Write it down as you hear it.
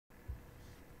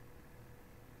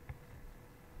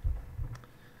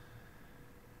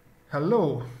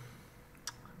Hello,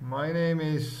 my name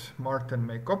is Marten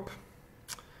Meikop,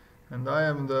 and I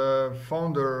am the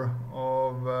founder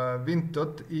of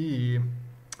Vint.ee,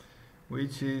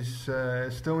 which is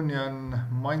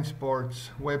Estonian Mind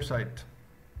Sports website.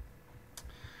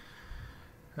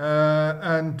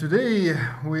 And today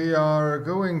we are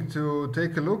going to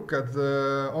take a look at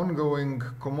the ongoing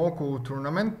Gomoku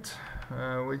tournament,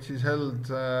 which is held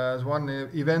as one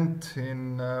event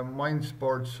in Mind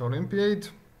Sports Olympiad.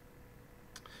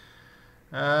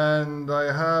 And I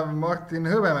have Marten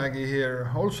Hobemagi here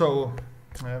also.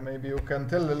 Maybe you can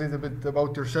tell a little bit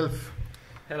about yourself.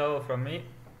 Hello from me.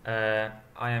 I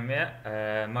am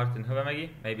Marten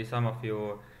Hobemagi. Maybe some of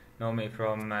you know me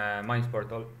from Mind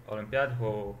Sports Olympiad,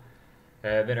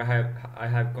 where I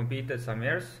have competed some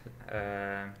years.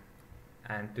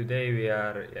 And today we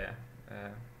are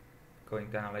going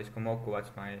to analyze Gomoku.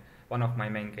 That's one of my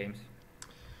main games.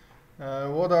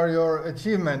 What are your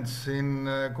achievements in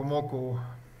Gomoku?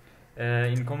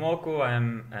 In Gomoku, I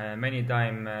am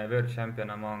many-time world champion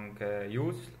among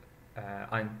youth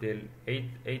until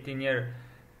 18-year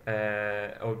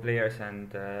old players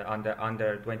and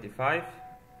under 25,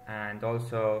 and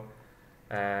also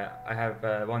I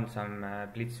have won some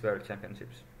Blitz World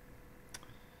Championships.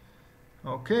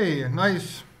 Okay,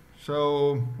 nice.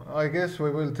 So I guess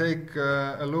we will take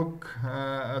a look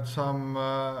at some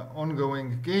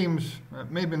ongoing games,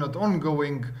 maybe not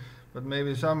ongoing, but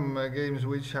maybe some games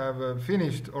which have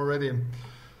finished already.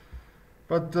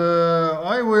 But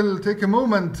I will take a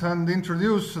moment and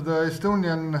introduce the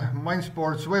Estonian Mind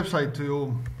Sports website to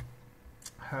you,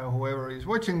 whoever is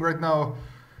watching right now.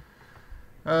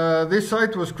 This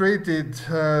site was created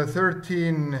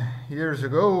 13 years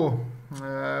ago.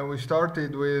 We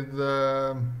started with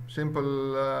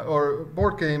simple or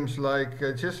board games like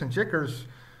chess and checkers.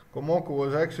 Gomoku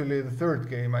was actually the third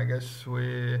game, I guess,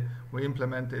 we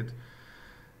implemented.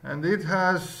 And it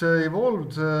has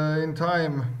evolved in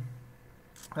time.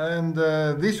 And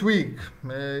this week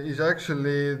is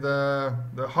actually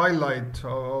the highlight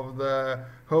of the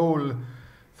whole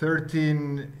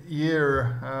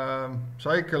 13-year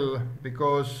cycle,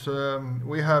 because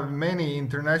we have many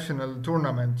international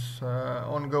tournaments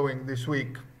ongoing this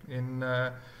week in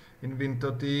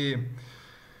Vint.ee.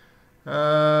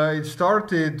 It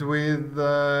started with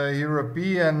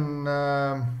European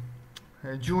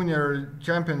Junior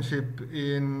Championship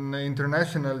in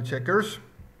international checkers.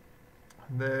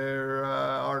 There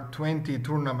are 20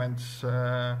 tournaments.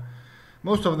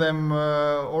 Most of them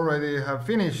already have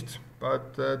finished,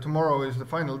 but tomorrow is the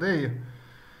final day.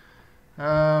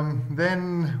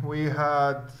 Then we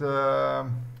had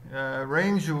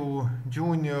Ranju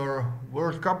Junior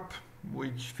World Cup,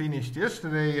 which finished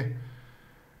yesterday.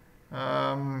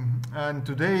 And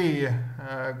today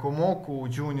Gomoku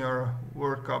Junior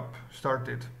World Cup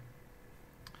started.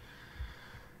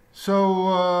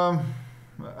 So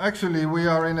actually we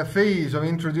are in a phase of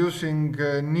introducing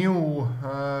new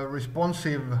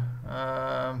responsive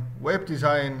web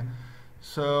design.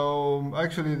 So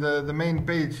actually the main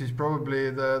page is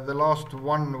probably the last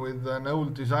one with an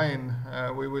old design.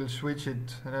 We will switch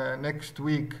it next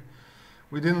week.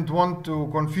 We didn't want to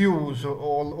confuse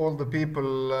all the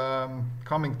people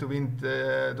coming to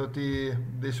Vint.ee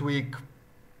this week.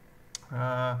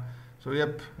 So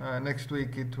yep, next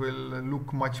week it will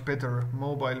look much better,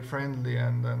 mobile friendly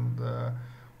and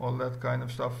all that kind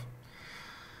of stuff.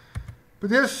 But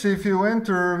yes, if you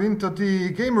enter Vint.ee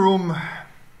game room,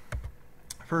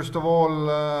 first of all,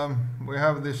 we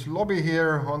have this lobby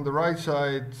here on the right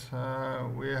side.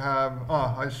 We have,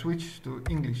 I'll switch to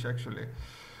English actually.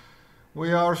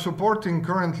 We are supporting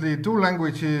currently two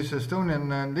languages,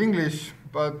 Estonian and English,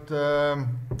 but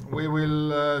we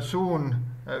will soon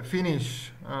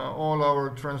finish all our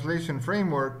translation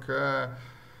framework.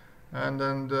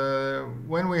 And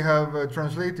when we have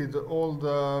translated all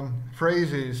the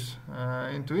phrases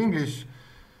into English,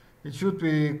 it should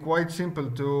be quite simple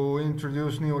to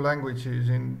introduce new languages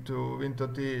into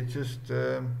Vint.ee. Just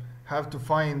have to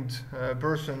find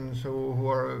persons who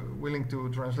are willing to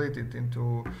translate it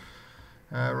into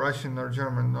Russian or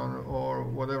German or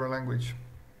whatever language.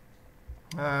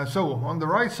 So on the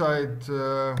right side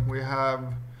we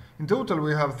have, in total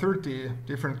we have 30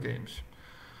 different games.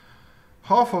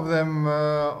 Half of them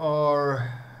are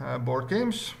board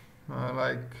games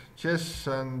like chess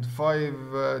and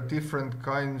 5 different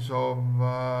kinds of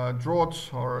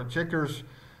draughts or checkers,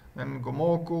 and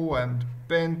Gomoku and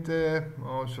Pente,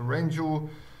 also Ranju,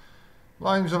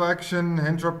 lines of action,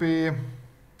 entropy,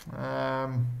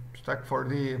 Stack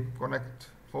 4D, Connect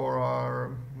for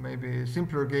our maybe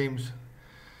simpler games.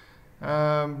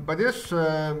 But yes,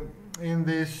 in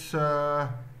this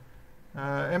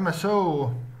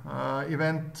MSO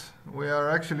event, we are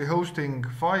actually hosting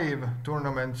 5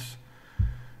 tournaments.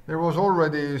 There was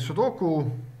already Sudoku,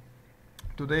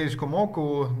 today is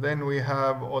Gomoku, then we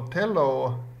have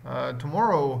Othello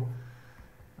tomorrow,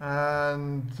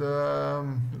 and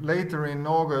later in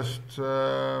August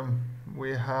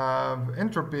we have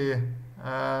Entropy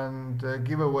and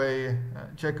giveaway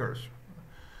checkers.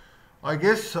 I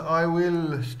guess I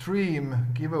will stream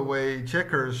giveaway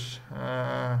checkers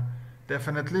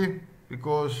definitely,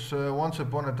 because once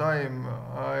upon a time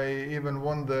I even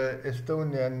won the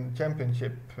Estonian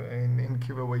championship in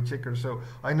giveaway checkers, so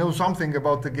I know something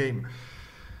about the game.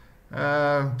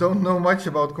 Don't know much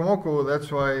about Gomoku,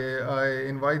 that's why I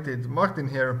invited Marten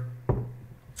here.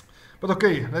 But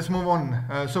okay, let's move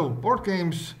on. So board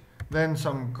games, then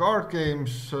some card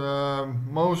games,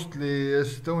 mostly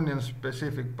Estonian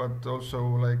specific, but also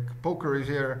like poker is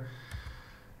here.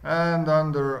 And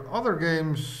under other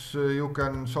games, you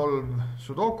can solve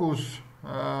Sudokus.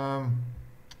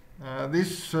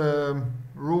 This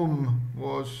room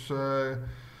was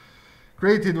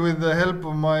created with the help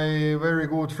of my very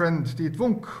good friend Tiit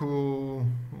Vunk, who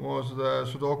was the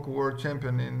Sudoku World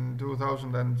Champion in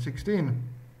 2016.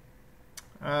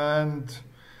 And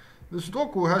the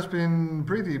Sudoku has been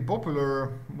pretty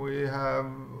popular. We have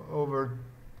over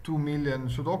 2 million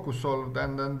Sudoku solved,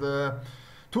 and the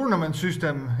tournament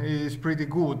system is pretty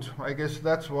good. I guess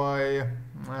that's why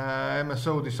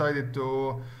MSO decided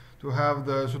to have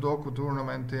the Sudoku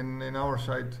tournament in our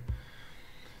site.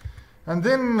 And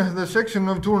then the section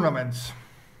of tournaments.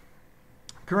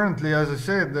 Currently, as I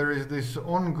said, there is this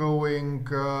ongoing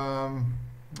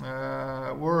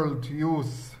World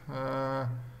Youth.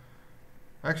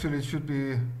 Actually, it should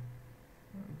be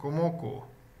Gomoku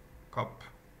Cup,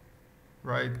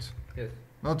 right? Yes.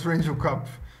 Not Renju Cup.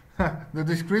 The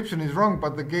description is wrong,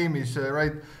 but the game is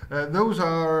right. Those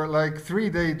are like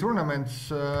 3-day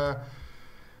tournaments,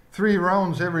 3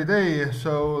 rounds every day.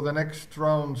 So the next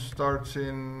round starts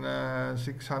in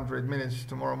 600 minutes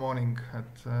tomorrow morning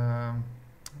at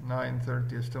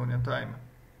 9:30 Estonian time.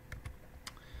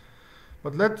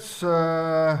 But let's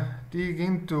dig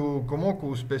into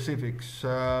Gomoku specifics.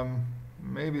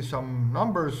 Maybe some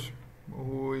numbers.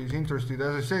 Who is interested?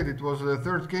 As I said, it was the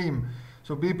 3rd game.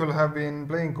 So people have been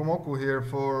playing Gomoku here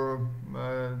for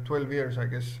 12 years, I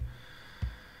guess.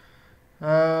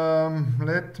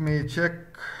 Let me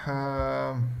check.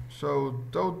 So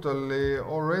totally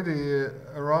already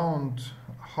around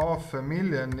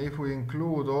 500,000. If we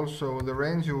include also the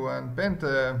Renju and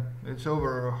Pente, it's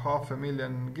over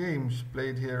 500,000 games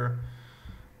played here.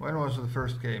 When was the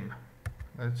first game?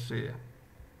 Let's see.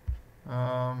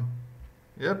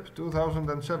 Yep,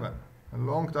 2007, a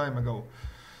long time ago.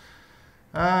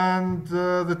 And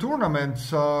the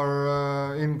tournaments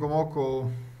are in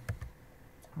Gomoku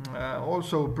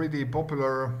also pretty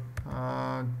popular.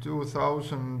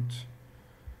 2000,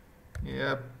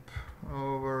 yep,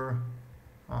 over,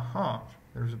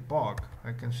 there's a bug.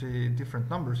 I can see different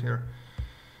numbers here.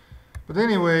 But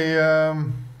anyway,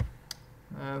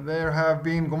 there have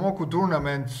been Gomoku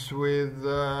tournaments with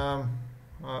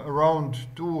around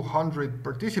 200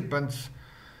 participants.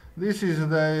 This is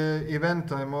the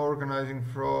event I'm organizing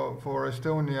for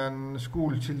Estonian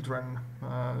school children,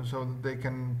 so that they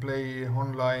can play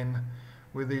online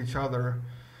with each other.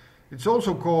 It's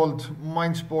also called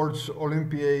Mind Sports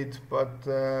Olympiad, but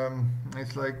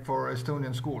it's like for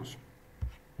Estonian schools.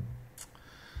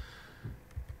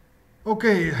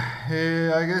 Okay,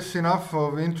 I guess enough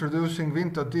of introducing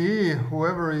Vinta.ee.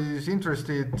 Whoever is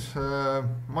interested,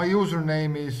 my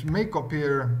username is Meikop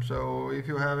here, so if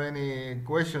you have any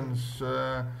questions,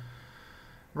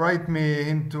 write me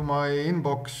into my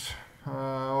inbox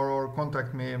or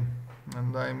contact me,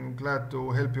 and I'm glad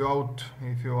to help you out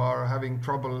if you are having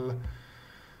trouble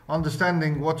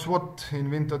understanding what's what in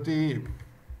Vinta.ee.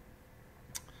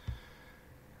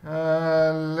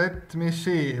 Let me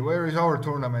see, where is our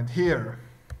tournament? Here.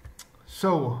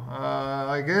 So,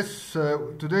 I guess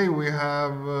today we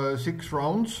have 6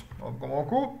 rounds of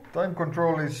Gomoku. Time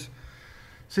control is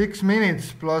 6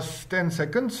 minutes plus 10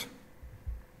 seconds.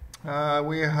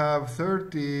 We have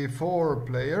 34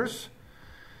 players.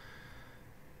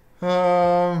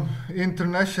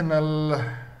 International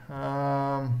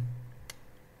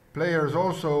players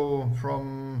also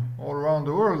from all around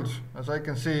the world, as I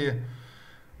can see.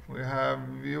 We have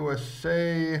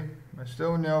USA,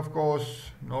 Estonia, of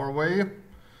course, Norway,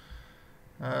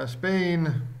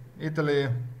 Spain, Italy,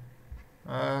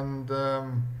 and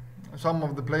some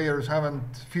of the players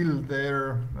haven't filled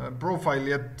their profile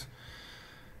yet.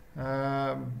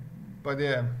 But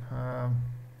yeah,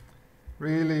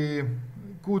 really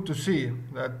good to see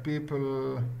that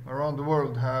people around the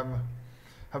world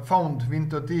have found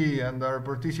Vinto D and are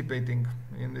participating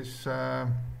in this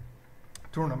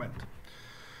tournament.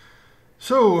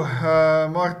 So,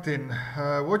 Martin,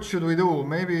 what should we do?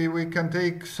 Maybe we can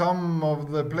take some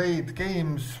of the played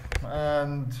games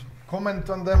and comment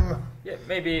on them. Yeah,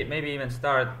 maybe even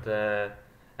start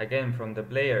again from the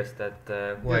players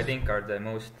that who I think are the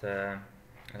most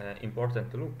important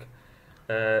to look.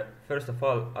 First of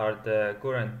all, are the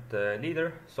current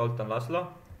leader Zoltan Laszlo.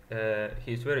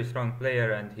 He's a very strong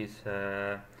player and he's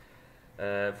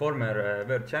former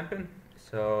world champion.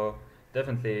 So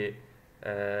definitely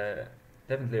a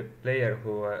player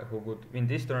who could win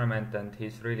this tournament, and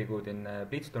he's really good in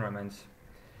blitz tournaments.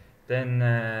 Then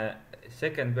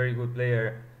second very good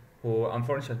player who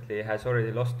unfortunately has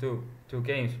already lost two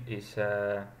games is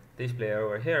this player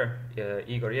over here,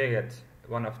 Igor Yegets,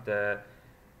 one of the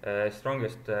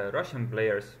strongest Russian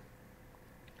players.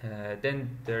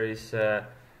 Then there is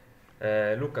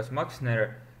Lukas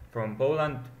Maxner from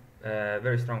Poland,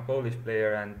 very strong Polish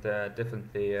player and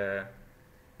definitely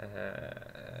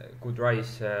could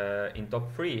rise in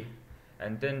top 3.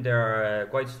 And then there are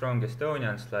quite strong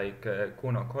Estonians like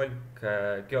Kuno Kolk,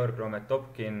 Georg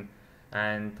Rometopkin,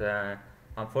 and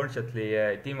unfortunately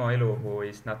Timo Elu, who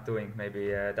is not doing maybe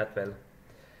that well.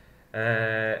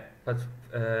 But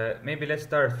maybe let's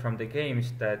start from the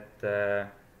games that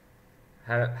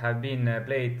have been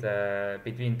played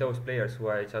between those players who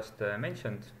I just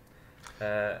mentioned.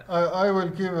 I will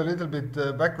give a little bit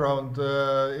background.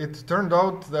 It turned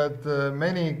out that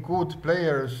many good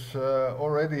players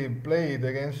already played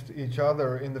against each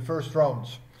other in the first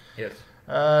rounds. Yes.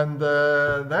 And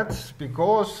that's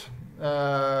because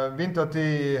Vinto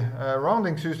D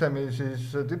rounding system is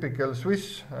a typical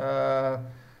Swiss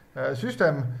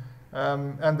system,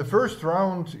 and the first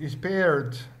round is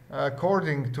paired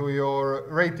according to your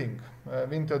rating,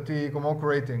 Vinto D Gomoku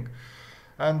rating.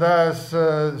 And as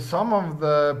some of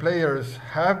the players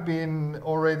have been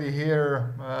already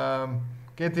here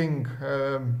getting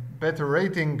better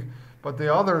rating, but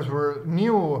the others were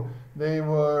new, they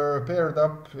were paired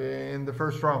up in the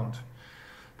first round.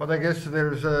 But I guess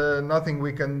there's nothing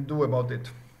we can do about it.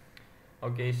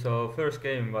 Okay, so first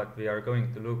game what we are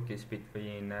going to look is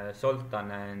between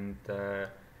Zoltan and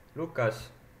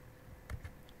Lukas.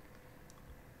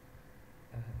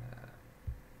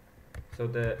 So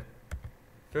the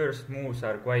first moves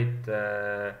are quite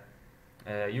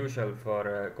usual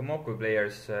for Gomoku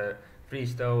players, 3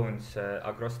 stones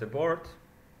across the board.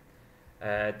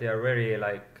 They are very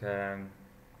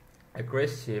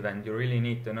aggressive, and you really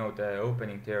need to know the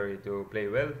opening theory to play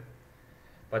well.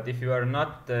 But if you are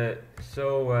not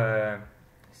so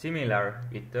similar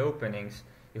with the openings,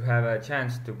 you have a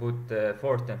chance to put the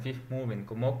 4th and 5th move in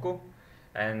Gomoku,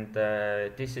 and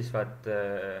this is what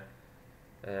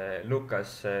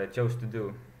Lukas chose to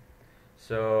do.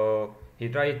 So he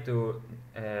tried to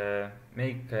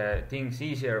make things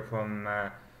easier from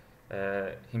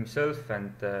himself,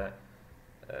 and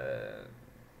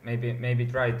maybe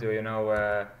try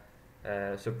to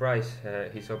surprise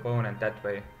his opponent that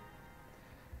way.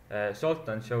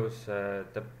 Zoltan shows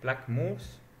the black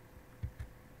moves,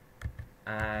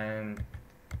 and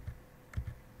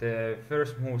the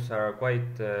first moves are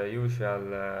quite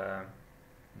usual.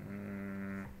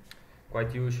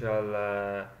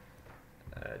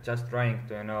 Just trying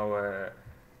to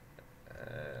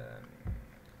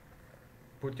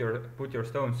put your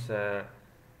stones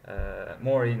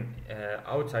more in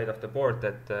outside of the board,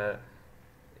 that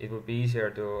it would be easier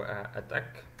to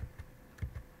attack.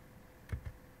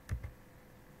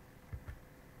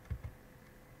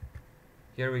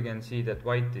 Here we can see that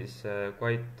white is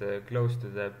quite close to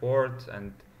the board,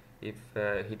 and if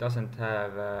he doesn't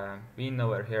have win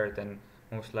over here, then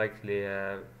most likely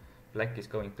black is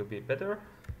going to be better.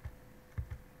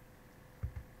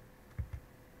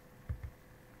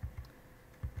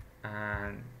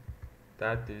 And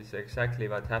that is exactly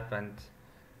what happened.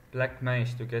 Black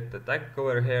managed to get the attack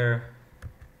over here,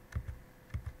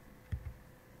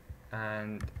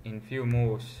 and in few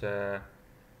moves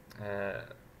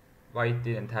white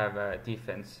didn't have a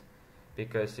defense,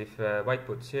 because if white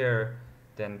puts here,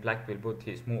 then black will put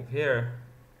his move here.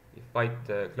 If white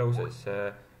closes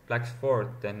black's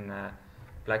 4th, then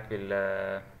black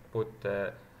will put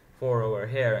 4 over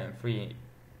here and 3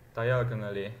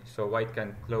 diagonally, so white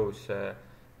can close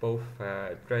both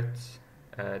threats.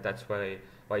 That's why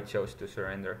white chose to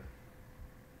surrender.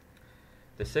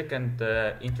 The second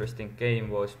interesting game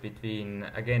was between,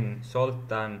 again,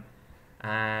 Zoltan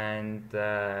and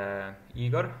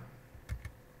Igor.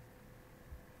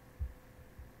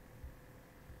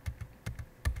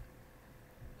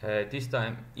 This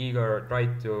time Igor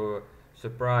tried to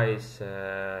surprise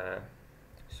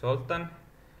Sultan,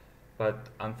 but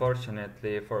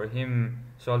unfortunately for him,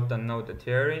 Sultan know the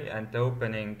theory, and the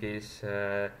opening is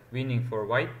winning for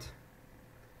white,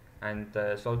 and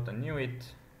Sultan knew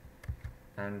it,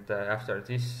 and after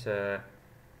this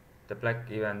the black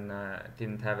even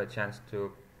didn't have a chance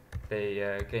to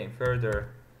play game further,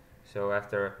 so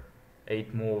after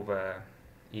 8 move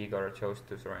Igor chose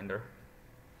to surrender.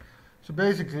 So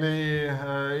basically,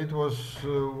 it was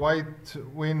white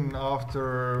win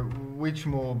after which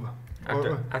move?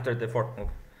 After the 4th move,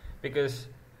 because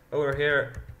over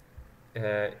here,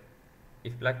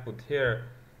 if black put here,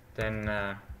 then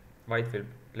white will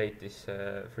play this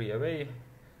 3 away,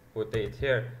 put 8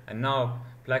 here, and now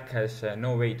black has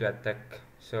no way to attack.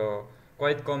 So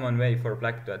quite common way for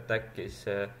black to attack is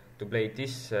to play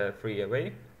this 3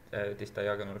 away, this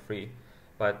diagonal 3.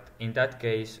 But in that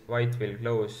case, white will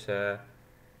close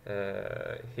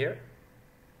here.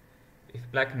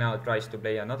 If black now tries to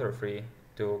play another 3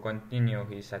 to continue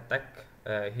his attack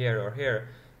here or here,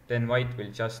 then white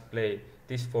will just play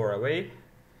this 4 away.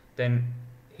 Then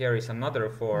here is another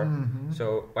 4,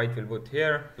 so white will put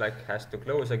here, black has to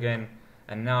close again,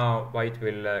 and now white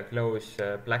will close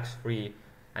black's 3,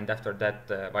 and after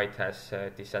that white has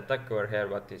this attack over here,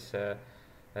 but is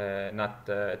not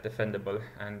defendable,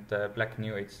 and black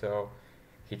knew it, so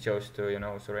he chose to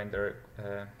surrender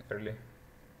early.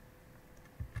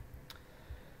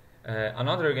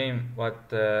 Another game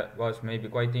what was maybe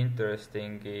quite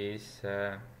interesting is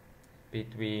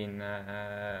between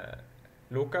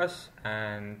Lucas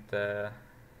and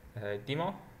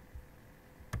Timo.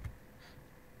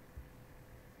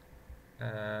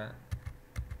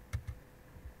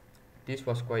 This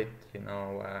was quite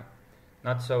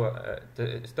not so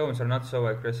the stones are not so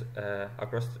across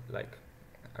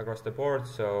the board,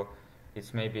 so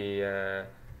it's maybe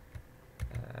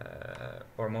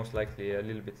or most likely a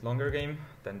little bit longer game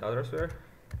than the others were.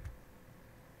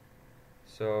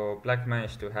 So black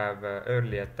managed to have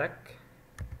early attack,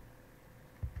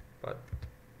 but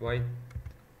white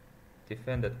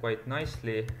defended quite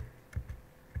nicely,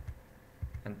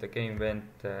 and the game went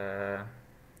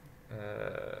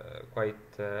quite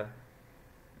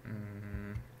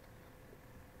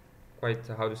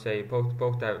how to say,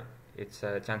 both have its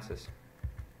chances.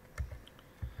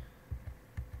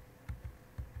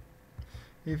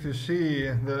 If you see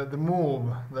the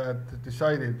move that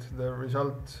decided the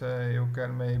result, you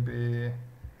can maybe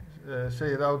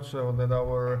say it out so that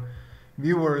our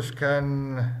viewers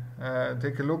can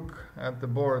take a look at the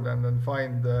board and then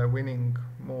find the winning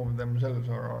move themselves,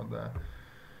 or the.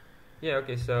 Yeah.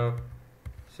 Okay. So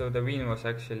the win was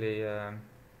actually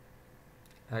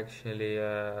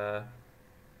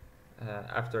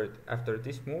after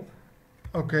this move.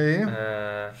 Okay.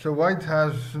 So white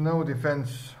has no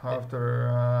defense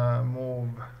after move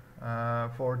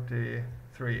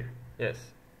 43.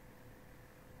 Yes.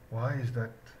 Why is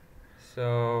that?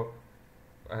 So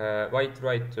white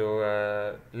tried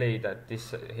to play that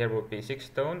this here would be 6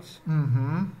 stones.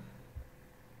 Mm-hmm.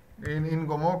 In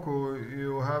Gomoku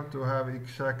you have to have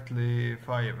exactly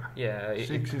 5. Yeah.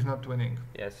 6 is not winning.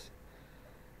 Yes.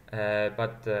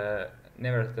 But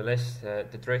nevertheless,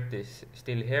 the threat is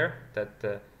still here,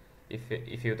 that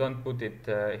if you don't put it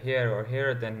here or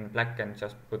here, then black can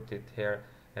just put it here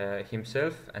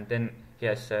himself, and then he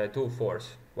has 2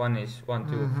 4s. One is 1,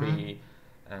 2, 3,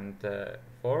 and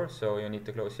 4, so you need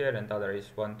to close here, and the other is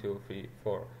 1, 2, 3,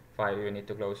 4, 5, you need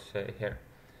to close here.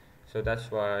 So that's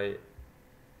why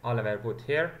Oliver put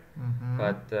here,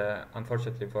 but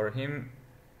unfortunately for him,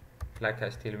 black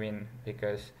has still win,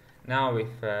 because now if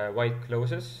white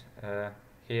closes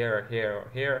here, here or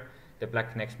here, the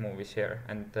black next move is here,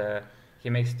 and he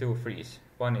makes 2 frees.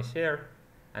 One is here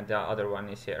and the other one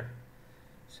is here.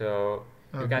 So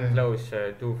you can close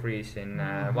 2 frees in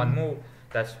one move.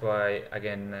 That's why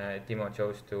again Timo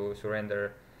chose to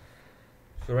surrender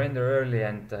early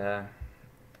and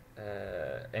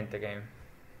end the game.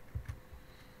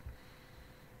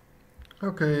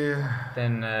 Okay.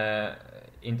 Then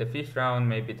in the 5th round,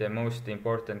 maybe the most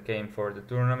important game for the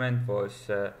tournament was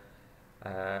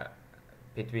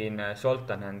between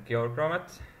Sultan and Georg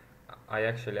Romet. I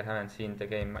actually haven't seen the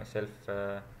game myself.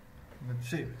 Let's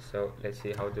see. So let's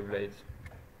see how they played.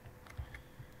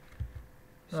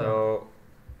 So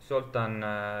Sultan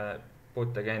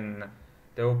put again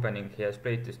the opening he has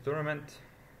played this tournament.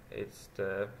 It's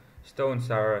the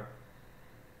stones are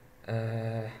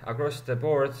across the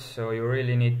board, so you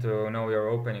really need to know your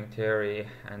opening theory,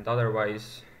 and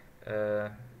otherwise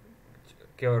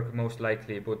Georg most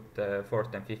likely put the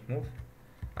 4th and 5th move,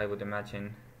 I would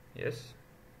imagine. Yes.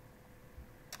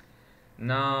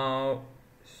 Now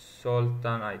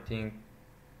Sultan, I think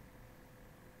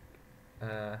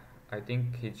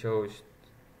he chose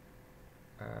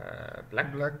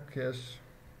black. Black, yes.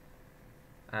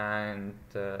 And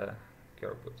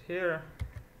Georg put here.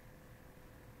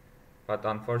 But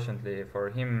unfortunately for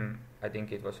him, I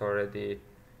think it was already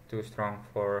too strong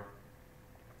for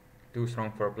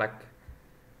black.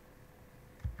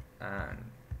 And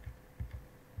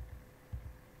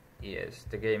yes,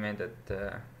 the game ended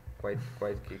quite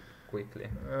quickly.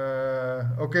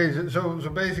 Okay, so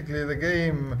basically the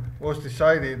game was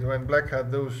decided when black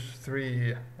had those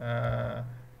three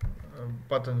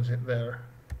buttons there.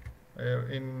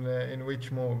 In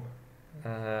which move?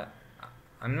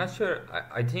 I'm not sure.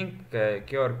 I think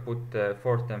Georg put the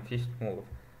fourth and fifth move.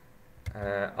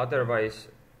 Otherwise,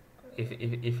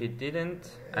 if he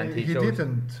didn't, and he chose,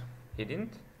 didn't. He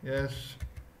didn't. Yes.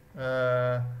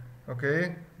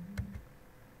 Okay.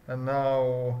 And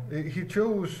now he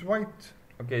chose white.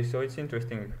 Okay, so it's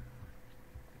interesting.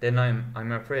 Then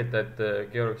I'm afraid that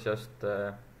Georg just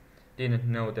didn't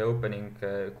know the opening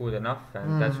good enough,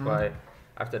 and that's why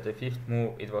after the fifth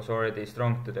move it was already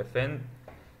strong to defend.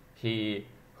 He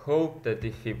hoped that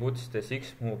if he puts the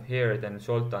sixth move here, then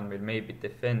Sultan will maybe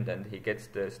defend and he gets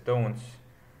the stones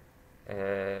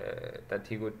that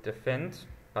he could defend.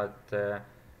 But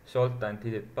Sultan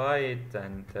didn't buy it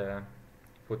and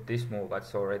put this move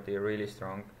that's already really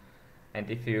strong. And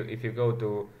if you go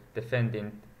to defend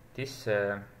in this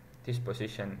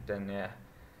position, then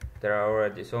there are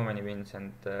already so many wins,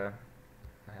 and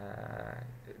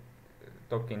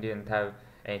Tokin didn't have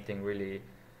anything really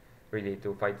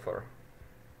to fight for.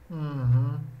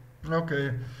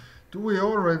 Okay. Do we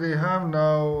already have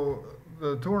now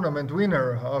the tournament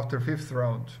winner after fifth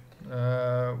round?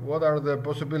 What are the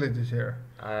possibilities here?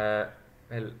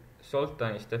 Well,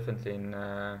 Sultan is definitely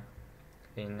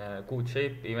in good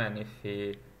shape. Even if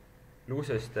he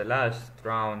loses the last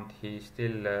round, he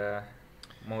still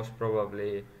most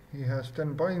probably... He has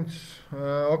 10 points.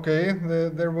 Okay,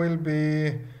 there will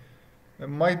be... There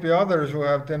might be others who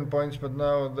have 10 points, but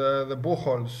now the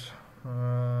Pujols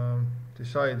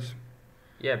decides.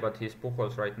 Yeah, but his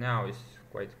Pujols right now is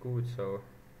quite good, so...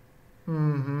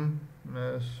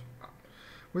 Yes.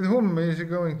 With whom is he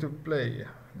going to play?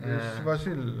 Is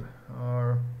Vasil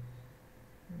or...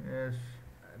 Yes.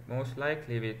 Most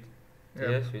likely with...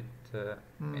 Yes, with...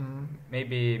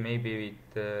 maybe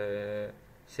with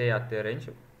Seat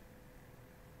Terenšuk.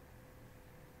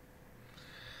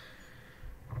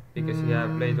 Because he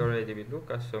have played already with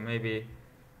Lucas, so maybe...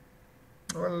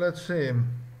 Well, let's see.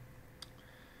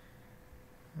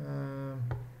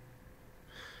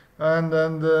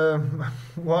 And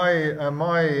why am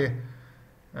I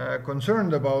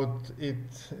concerned about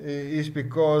it is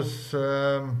because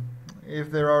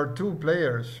if there are two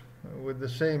players with the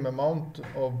same amount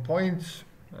of points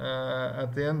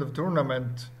at the end of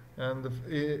tournament and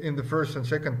in the first and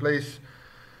second place,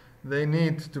 they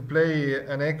need to play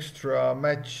an extra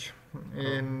match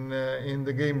in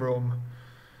the game room.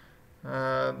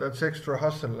 That's extra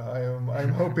hustle.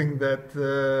 I'm hoping that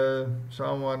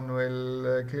someone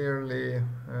will clearly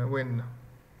win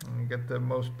and get the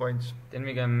most points. Then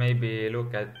we can maybe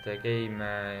look at the game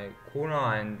Kuno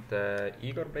and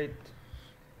Igor played,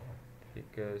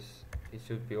 because it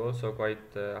should be also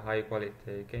quite a high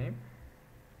quality game.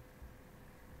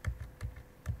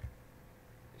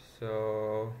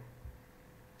 So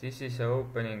this is an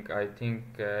opening I think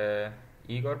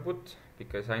Igor put,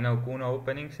 because I know Kuno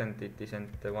openings and it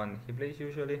isn't the one he plays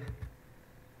usually.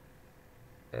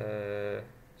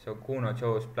 So Kuno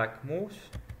chose black moves,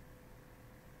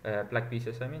 black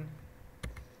pieces I mean.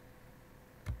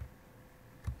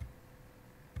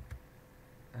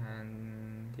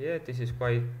 And yeah, this is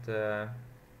quite good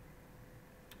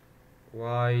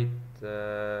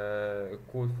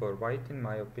for white in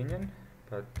my opinion,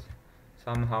 but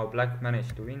somehow black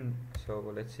managed to win,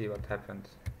 so let's see what happens.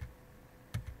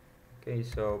 Okay,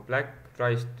 so black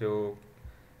tries to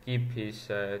keep his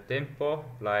tempo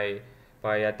by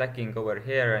attacking over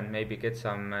here and maybe get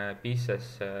some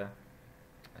pieces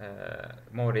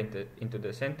more into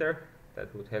the center.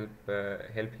 That would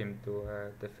help him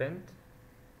to defend.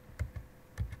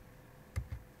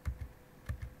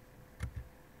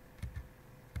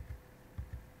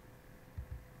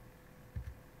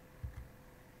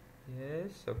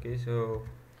 Yes, okay, so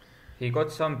he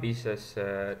got some pieces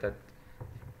that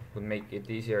would make it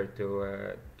easier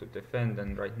to defend,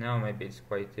 and right now maybe it's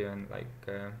quite even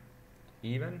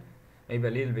even, maybe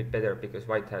a little bit better because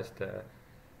white has the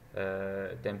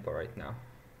tempo right now.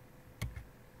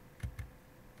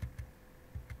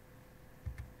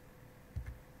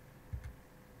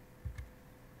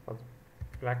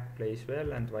 black plays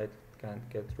well and white can't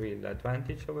get real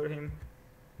advantage over him.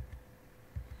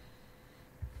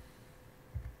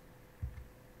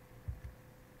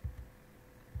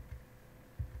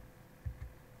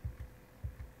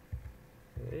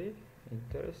 Okay,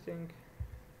 interesting.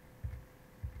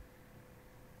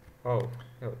 Oh,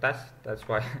 that's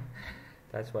why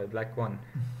that's why black won,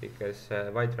 because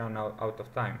white ran out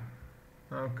of time.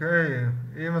 Okay,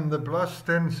 even the plus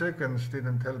 10 seconds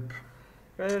didn't help.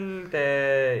 Well,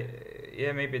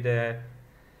 maybe the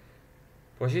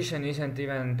position isn't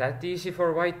even that easy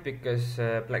for white, because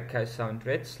black has some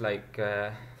threats like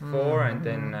 4 and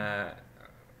then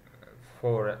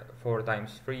 4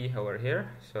 times 3 over here.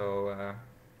 So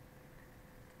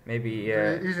maybe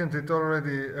isn't it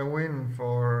already a win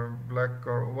for black,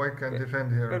 or white can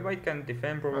defend here? Well, white can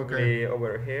defend probably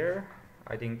over here.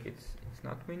 I think it's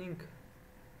not winning.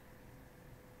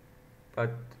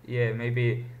 But yeah,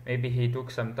 maybe he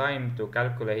took some time to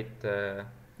calculate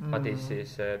what is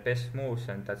his best moves,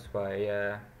 and that's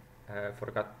why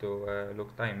forgot to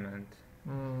look time and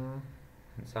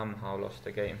somehow lost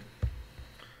the game.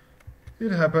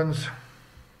 It happens.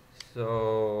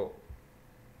 So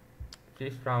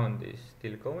 5th round is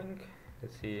still going.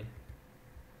 Let's see.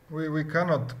 We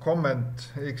cannot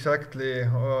comment exactly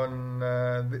on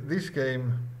this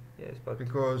game. Yes, but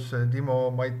because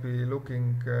Timo might be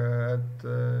looking at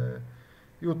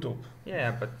YouTube.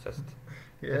 Yeah, but just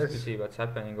to see what's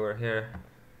happening over here.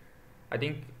 I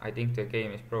think the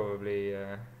game is probably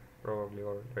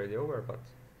already over, but.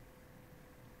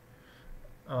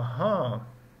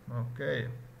 Okay.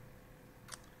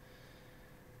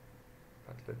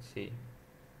 But let's see.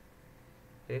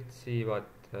 Let's see what.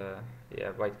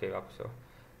 White gave up. So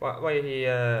why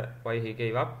he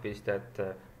gave up is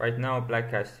that right now black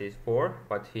has his 4,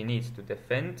 but he needs to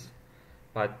defend.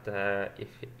 But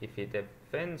if he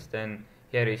defends, then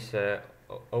here is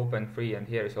open 3 and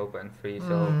here is open 3.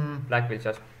 So black will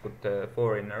just put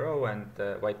 4 in a row, and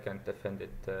white can defend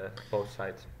it both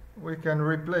sides. We can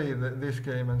replay this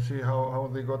game and see how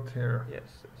they got here.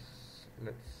 Yes,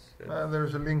 let's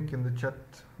there's a link in the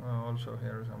chat also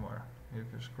here somewhere. You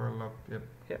can scroll up. Yep.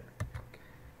 Yeah. Okay.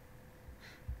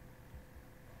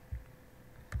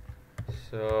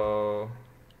 So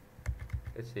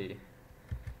let's see.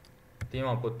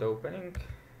 Timo put the opening.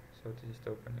 So this is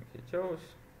the opening he chose.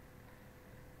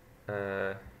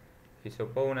 His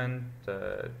opponent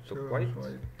took white.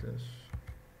 Yes.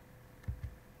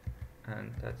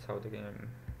 And that's how the game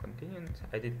continued.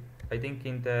 I think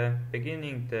in the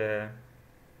beginning the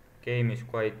game is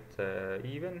quite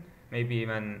even. Maybe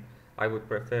even I would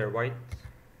prefer white,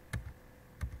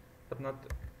 but not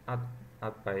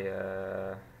by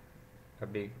a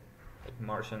big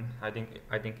margin. I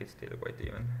think it's still quite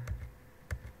even.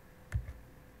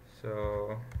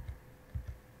 So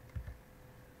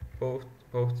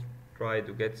both try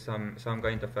to get some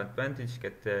kind of advantage,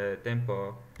 get the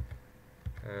tempo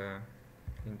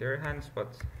in their hands,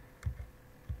 but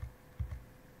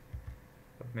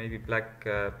maybe black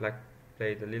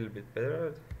played a little bit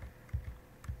better.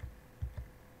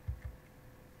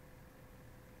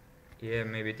 Yeah,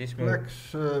 maybe this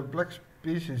move. Black's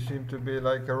pieces seem to be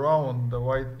like around the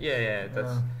white. Yeah,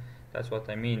 that's what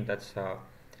I mean. That's how,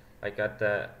 like at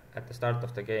the start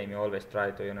of the game, you always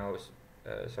try to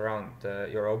surround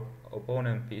your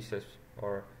opponent pieces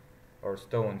or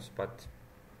stones, but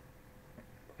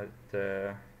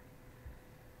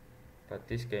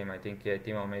this game I think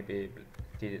Timo maybe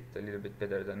did it a little bit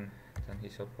better than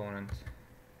his opponent.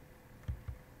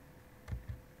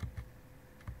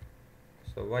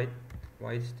 So white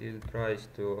still tries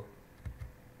to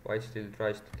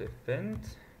defend,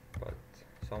 but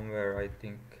somewhere I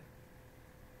think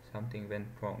something went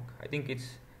wrong. I think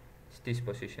it's this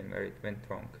position where it went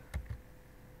wrong.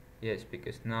 Yes,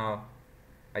 because now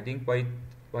I think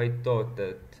white thought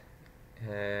that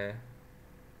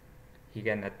he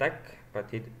can attack, but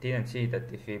he didn't see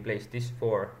that if he plays this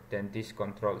 4, then this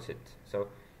controls it. So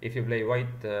if you play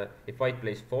white, if white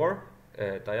plays 4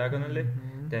 diagonally,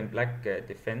 then black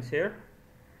defends here.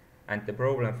 And the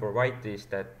problem for white is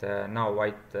that now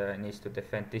white needs to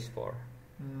defend this 4.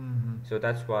 So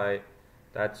that's why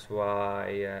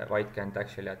white can't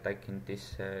actually attack in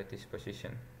this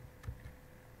position.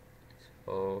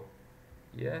 So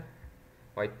yeah,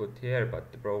 white put here,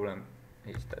 but the problem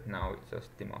is that now it's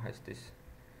just Timo has this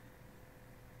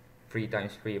 3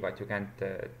 times 3, but you can't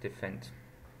defend.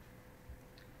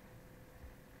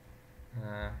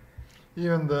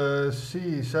 Even the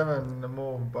c7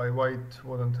 move by white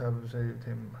wouldn't have saved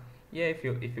him. Yeah, if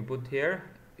you put here,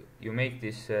 you make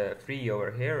this 3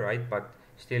 over here, right? But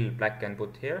still black can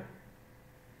put here.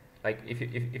 Like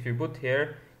if you put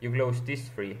here, you close this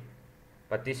free,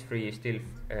 but this free is still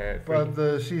free. But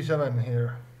the c7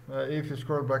 here, if you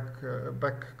scroll back a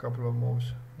couple of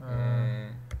moves.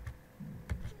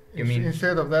 You mean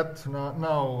instead of that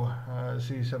now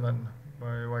c7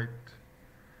 by white?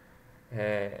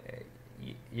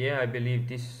 Yeah, I believe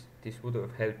this would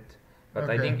have helped, but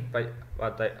Okay.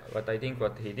 I think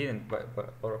what he didn't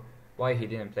or why he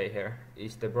didn't play here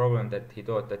is the problem that he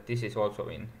thought that this is also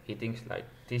in. He thinks like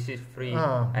this is free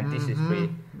and this is free,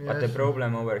 but the Yes.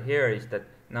 problem over here is that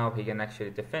now he can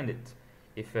actually defend it.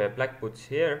 If black puts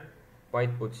here,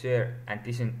 white puts here, and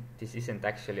this isn't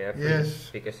actually a free, Yes.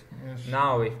 because Yes.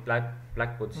 now if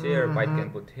black puts here, white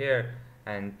can put here,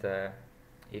 and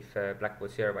if black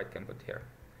puts here, white can put here.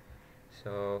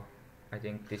 So I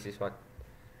think this is what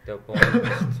the opponent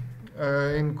missed.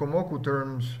 In Gomoku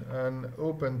terms, an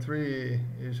open 3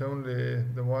 is only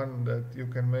the one that you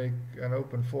can make an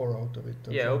open 4 out of it.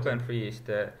 or Yeah, something. open free is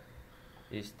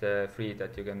the free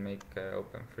that you can make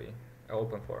open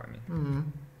 4. I mean.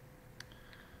 Mhm.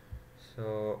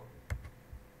 So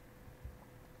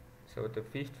the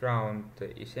 5th round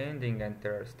is ending, and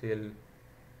there are still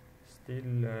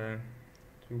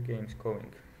 2 games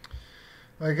going.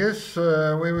 I guess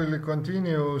we will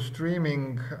continue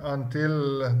streaming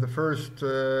until the first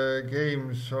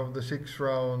games of the 6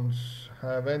 rounds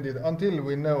have ended, until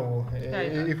we know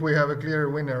if we have a clear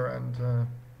winner. And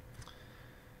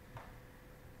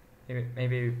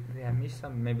maybe we have missed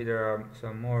some. Maybe there are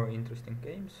some more interesting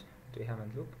games that we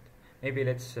haven't looked. Maybe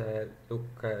let's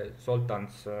look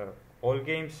Zoltan's all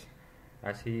games,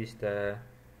 as he is the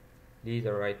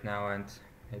leader right now, and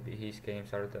maybe his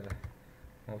games are the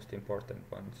most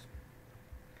important ones.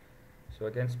 So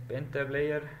against Penta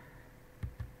player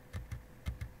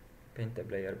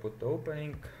put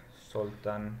opening,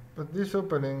 Zoltan. but this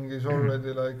opening is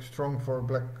already like strong for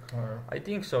black. I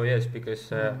think so, yes, because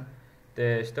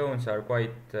the stones are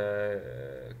quite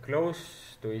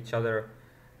close to each other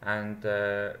and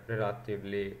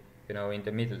relatively, in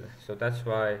the middle. So that's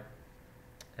why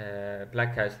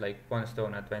black has like 1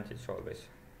 stone advantage always.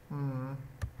 Mm.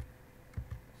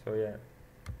 So yeah.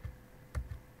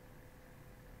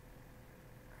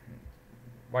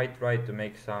 White tried to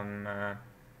make some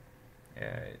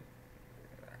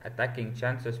attacking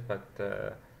chances, but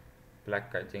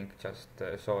black, I think, just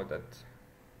saw that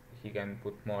he can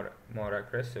put more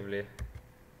aggressively,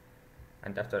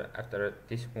 and after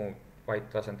this move,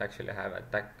 white doesn't actually have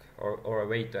attack or a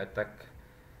way to attack.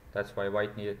 That's why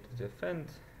white needed to defend.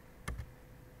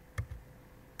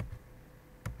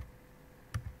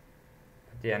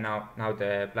 But yeah, now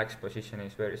the black's position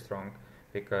is very strong,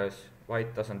 because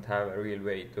white doesn't have a real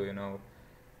way to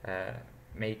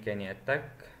make any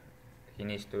attack. He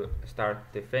needs to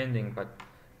start defending, but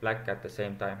black at the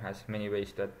same time has many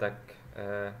ways to attack.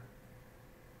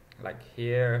 Like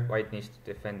here, white needs to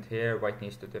defend here, white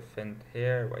needs to defend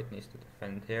here, white needs to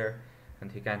defend here,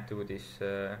 and he can't do this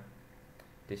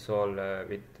all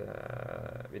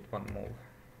with one move.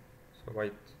 So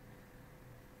white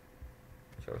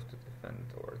chose to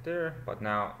defend over there, but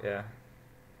now, yeah,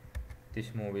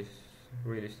 this move is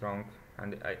really strong,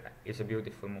 and it's a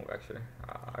beautiful move actually.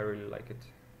 I really like it.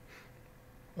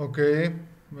 Okay,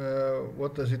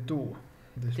 what does it do?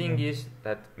 The thing is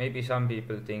that maybe some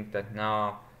people think that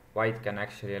now white can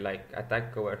actually like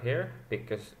attack over here,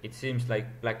 because it seems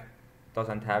like black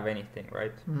doesn't have anything,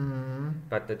 right? Mm.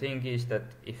 But the thing is that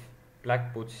if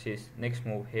black puts his next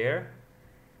move here,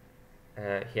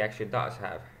 he actually does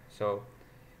have. So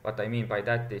what I mean by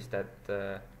that is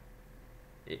that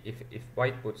if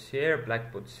white puts here,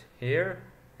 black puts here,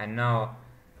 and now,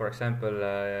 for example,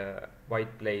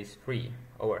 white plays free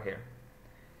over here,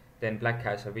 then black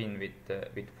has a win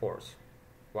with force.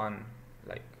 One,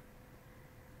 like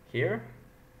here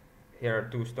are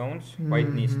 2 stones,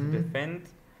 white needs to defend,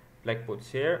 black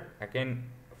puts here, again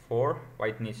 4,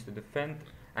 white needs to defend,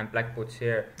 and black puts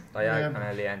here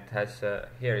diagonally, and has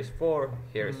here is 4,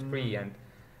 here is 3,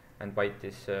 and white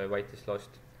is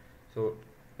lost. So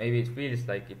maybe it feels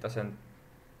like it doesn't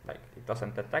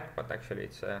attack, but actually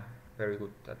it's a very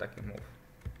good attacking move.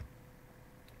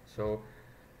 So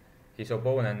his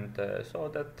opponent saw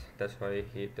that's why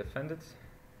he defended.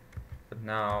 But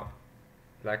now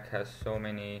black has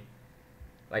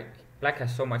black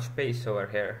has so much space over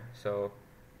here, so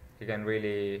he can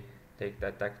really take the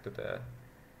attack to the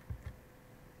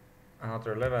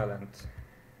another level, and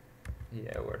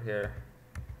yeah, over here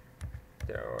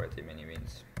there are already many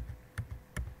wins.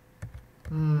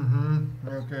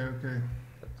 Okay.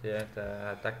 But yeah,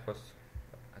 the attack was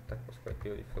quite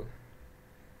beautiful.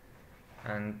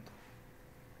 And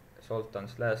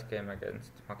Zoltan's last game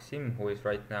against Maxim, who is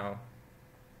right now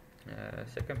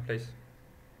 2nd place.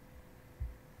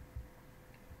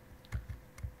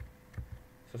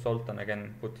 So Sultan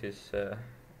again put his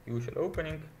usual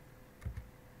opening.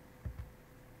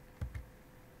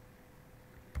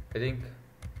 I think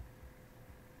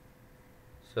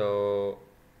so.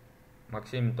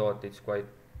 Maxim thought it's quite.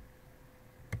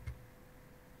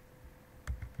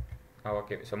 Oh,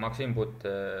 okay. So Maxim put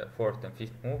fourth and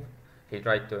fifth move. He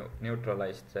tried to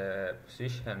neutralize the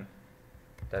position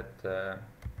that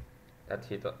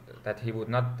he would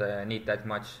not need that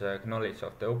much knowledge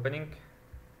of the opening.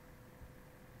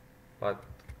 But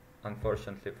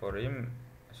unfortunately for him,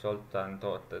 Sultan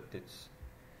thought that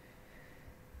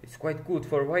it's quite good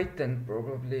for white, and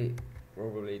probably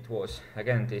it was.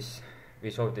 Again,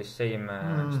 we saw this same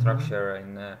structure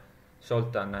in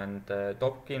Sultan and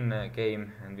Topkin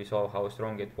game, and we saw how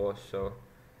strong it was. So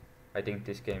I think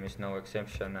this game is no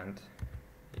exception, and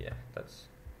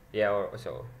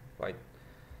so white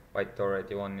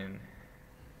already won in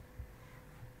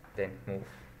 10th move.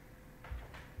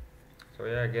 So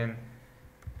again,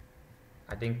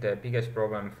 I think the biggest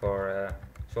problem for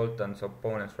Sultan's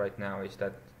opponents right now is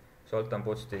that Sultan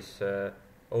puts this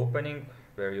opening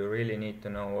where you really need to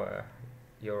know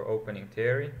your opening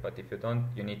theory, but if you don't,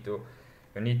 you need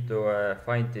to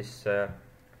find this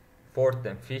fourth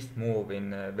and fifth move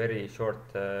in very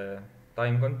short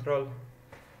time control,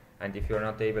 and if you're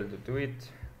not able to do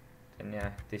it,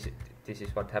 then this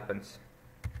is what happens.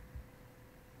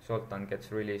 Sultan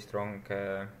gets really strong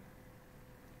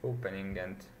opening,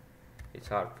 and it's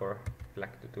hard for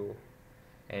black to do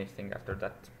anything after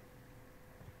that.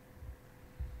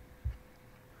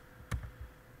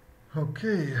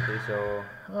 Okay, so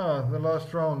the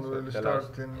last round will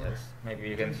start in. Yes, maybe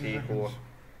you can see who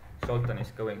Sultan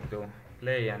is going to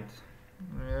play, and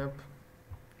yep,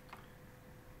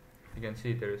 you can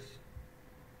see there is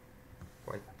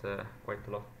quite a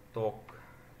lot of talk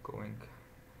going.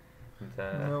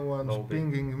 No one's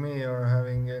pinging me or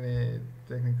having any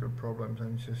technical problems.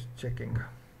 I'm just checking.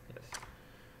 Yes.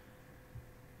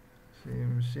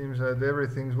 Seems that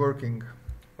everything's working.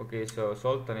 Okay, so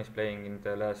Sultan is playing in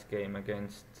the last game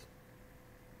against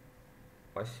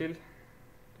Vasil.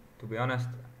 To be honest,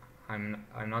 I'm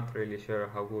not really sure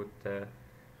how good the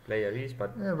player is,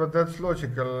 but yeah, but that's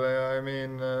logical. I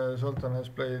mean, Sultan has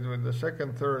played with the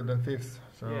second, third, and fifth.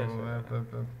 So yes,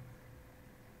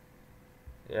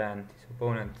 yeah, and his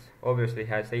opponent obviously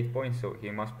has 8 points, so he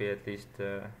must be at least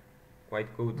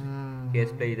quite good. He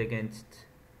has played against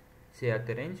Sea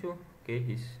Terenju. Okay,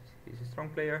 he's a strong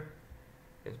player.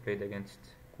 He has played against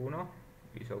Kuno.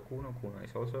 We saw Kuno. Kuno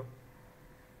is also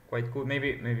quite good.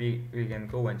 Maybe we can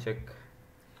go and check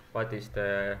what is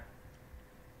the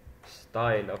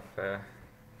style of the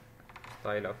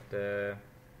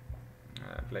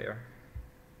player.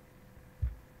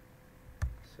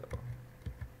 So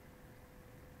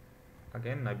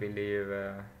again, I believe.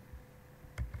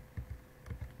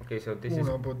 Okay, so this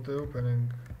Kuno is put the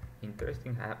opening.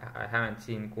 Interesting. I haven't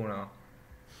seen Kuno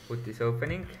put this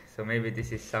opening, so maybe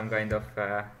this is some kind of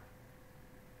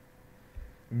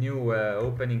new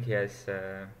opening he has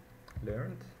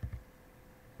learned.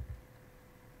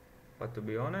 But to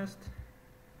be honest,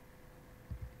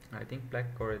 I think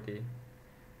black already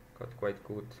got quite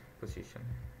good position.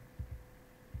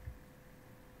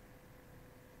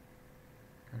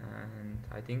 And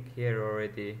I think here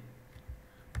already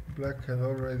Black has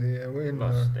already a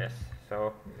winner. lost, yes.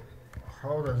 So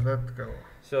how does that go?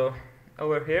 So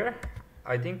over here,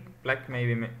 I think black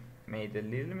maybe made a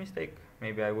little mistake.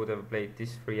 Maybe I would have played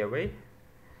this 3 away,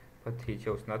 but he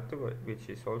chose not to, which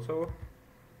is also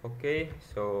okay.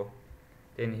 So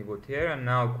then he put here, and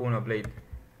now Kuno played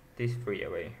this 3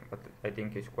 away, but I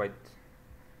think it's quite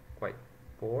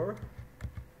poor.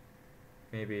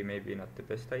 Maybe not the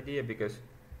best idea, because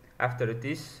after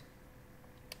this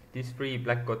 3,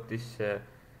 black got this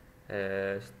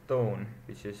stone,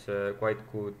 which is quite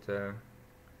good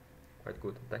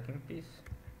attacking piece,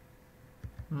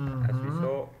 as we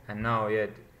saw. And now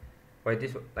by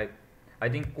this, like, I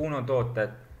think Kuno thought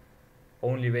that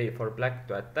only way for black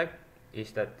to attack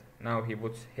is that now he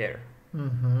puts here.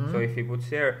 So if he puts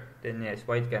here, then yes,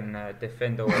 white can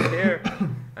defend over here,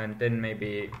 and then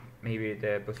maybe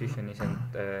the position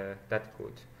isn't that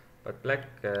good. But black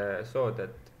saw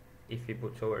that if he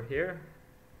puts over here,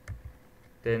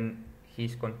 then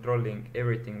he's controlling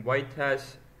everything white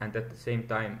has, and at the same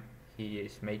time he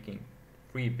is making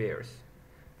 3 bears.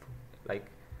 Like,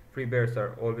 3 bears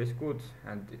are always good,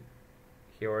 and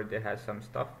he already has some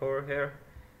stuff over here.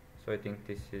 So I think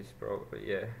this is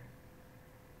probably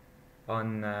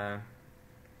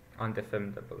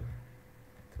undefendable.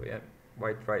 So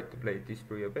white tried to play this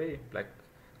 3 away, black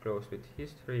close with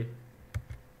his 3,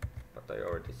 but I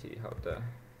already see how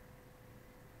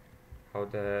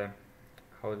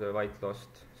how the white lost.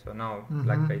 So now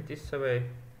black played this away,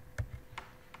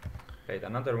 played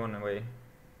another one away,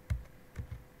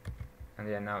 and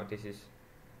yeah, now this is,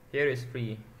 here is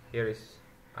 3, here is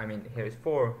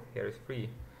 4, here is 3,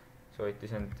 so it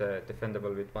isn't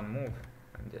defendable with one move,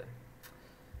 and yeah,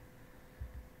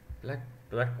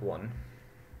 black won.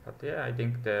 But yeah, I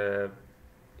think the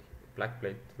black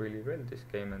played really well this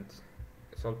game, and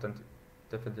Sultan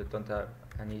definitely don't have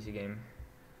an easy game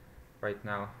right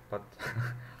now. But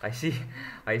I say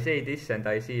this, and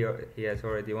I see he has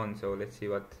already won. So let's see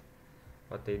what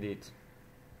they did.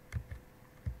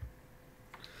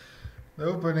 The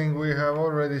opening we have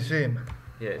already seen.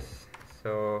 Yes.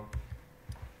 So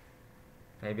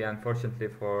maybe unfortunately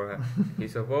for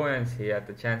his opponents, he had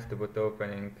the chance to put the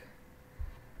opening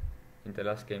in the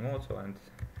last game also, and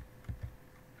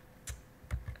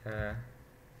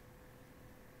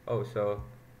so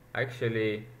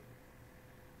actually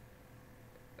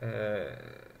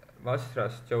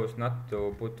Vasras chose not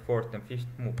to put 4th and 5th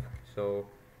move, so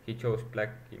he chose black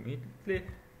immediately,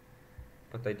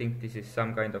 but I think this is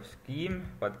some kind of scheme,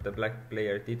 but the black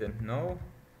player didn't know,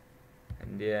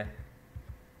 and yeah,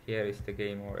 here is the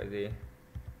game already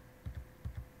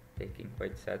taking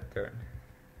quite sad turn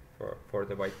for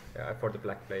the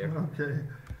black player. Okay.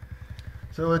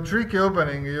 So a tricky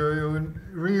opening, you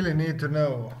really need to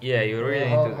know. Yeah, you really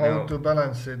need to know how to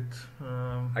balance it.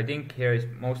 I think here is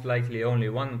most likely only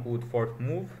one good 4th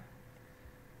move.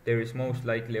 There is most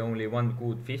likely only one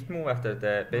good 5th move after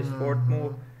the best 4th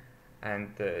move,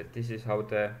 and this is how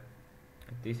the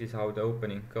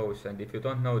opening goes. And if you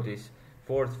don't know this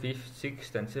 4th, 5th,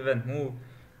 6th, and 7th move,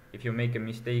 if you make a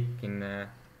mistake in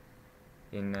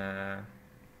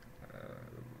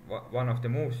one of the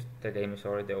moves, the game is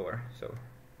already over. So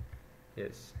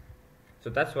yes, so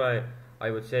that's why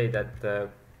I would say that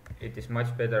it is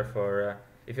much better for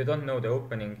if you don't know the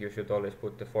opening, you should always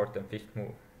put the 4th and 5th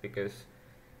move, because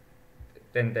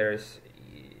then there is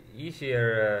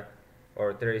easier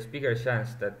or there is bigger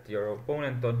chance that your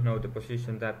opponent don't know the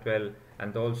position that well,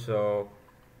 and also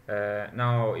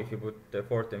now if you put the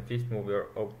 4th and 5th move, your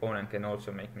opponent can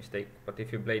also make mistake. But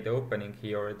if you play the opening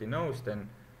he already knows, then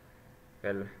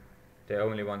well, the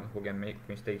only one who can make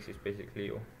mistakes is basically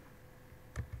you.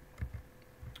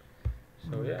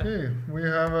 So yeah. Okay, we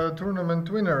have a tournament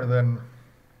winner then.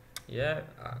 Yeah,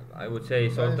 I would say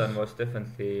Sultan was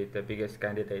definitely the biggest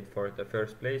candidate for the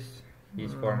first place.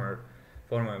 He's former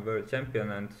world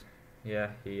champion, and yeah,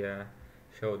 he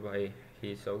showed why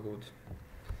he's so good.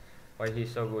 Why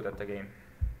he's so good at the game.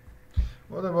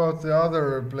 What about the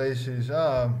other places?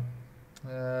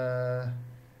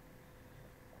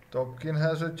 Tokin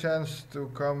has a chance to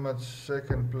come at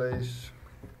 2nd place.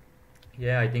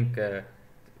 Yeah, I think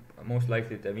most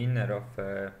likely the winner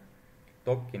of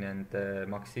Tokin and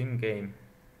Maxim game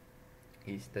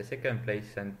is the 2nd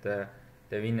place, and the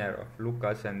winner of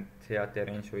Lucas and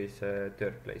Teaterensu is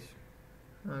 3rd place.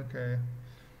 Okay.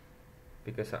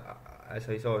 Because as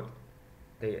I saw,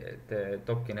 the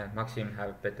Tokin and Maxim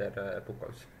have better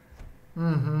buckles.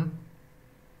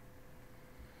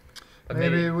 But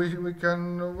maybe we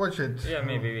can watch it. Yeah,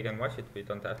 maybe we can watch it. We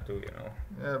don't have to, you know.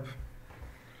 Yep.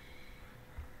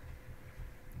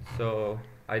 So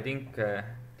I think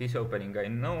this opening I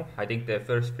know. I think the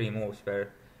first 3 moves were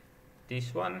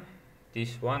this one,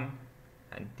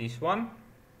 and this one.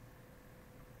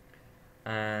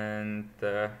 And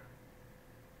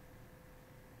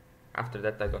after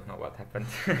that I don't know what happened.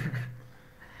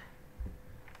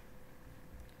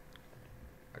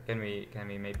 Can we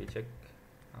maybe check?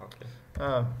 Okay.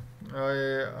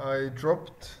 I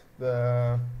dropped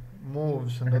the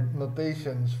moves and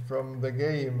notations from the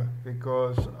game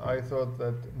because I thought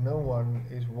that no one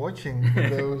is watching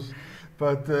those,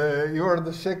 but you are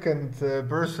the 2nd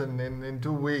person in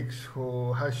 2 weeks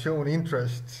who has shown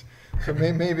interest, so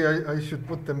maybe I should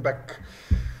put them back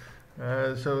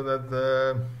so that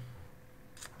the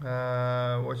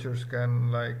watchers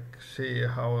can see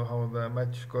how the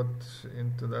match got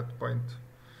into that point.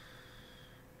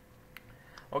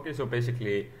 Okay, so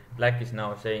basically black is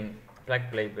now saying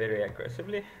black played very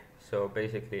aggressively, so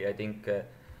basically I think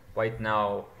white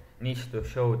now needs to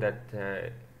show that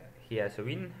he has a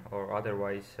win, or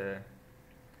otherwise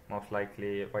most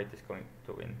likely white is going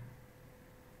to win.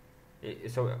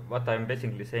 So what I'm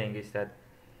basically saying is that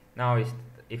now is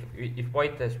if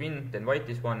white has win, then white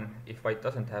is won. If white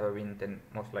doesn't have a win, then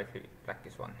most likely black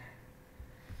is won.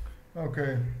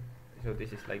 Okay. So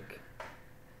this is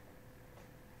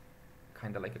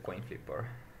kind of like a coin flip, or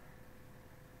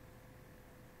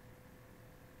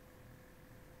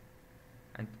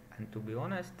and to be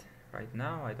honest, right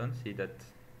now I don't see that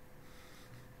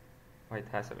white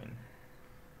has a win.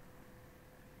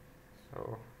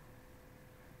 So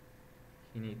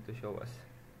he needs to show us.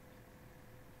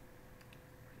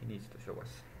 He needs to show us.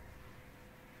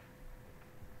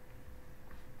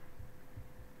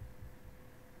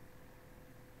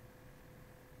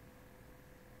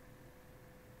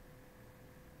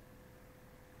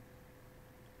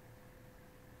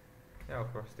 Yeah,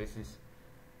 of course, this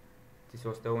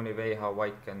was the only way how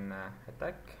white can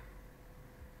attack.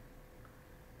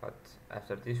 But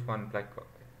after this one, black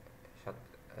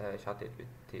shot it with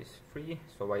this free,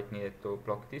 so white needed to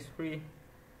block this free.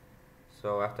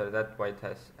 So after that, white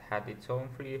has had its own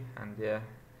free, and yeah,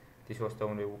 this was the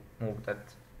only move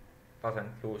that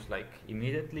doesn't lose like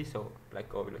immediately. So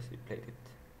black obviously played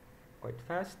it quite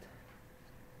fast.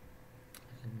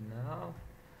 And now,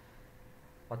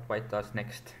 what white does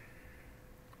next?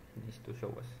 He needs to show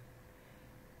us.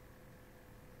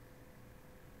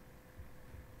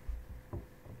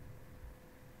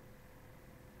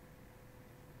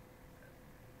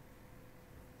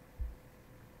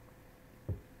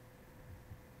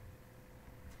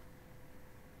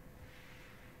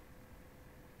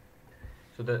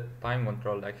 So the time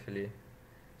control actually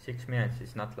 6 minutes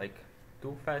is not like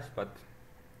too fast, but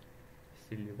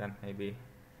still you can maybe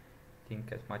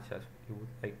think as much as you would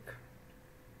like.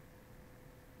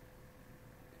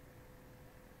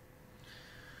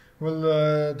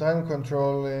 Well, time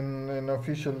control in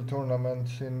official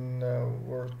tournaments in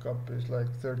World Cup is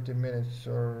like 30 minutes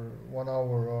or 1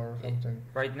 hour or something.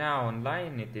 Right now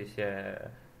online it is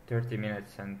 30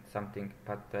 minutes and something,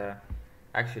 but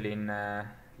actually in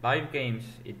live games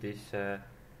it is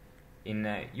in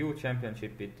EU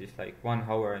Championship it is like 1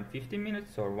 hour and 15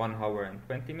 minutes or 1 hour and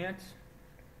 20 minutes,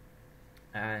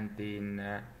 and in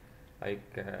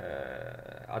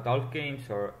adult games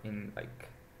or in like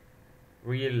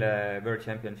real World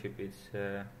Championship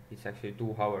it's actually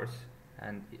 2 hours,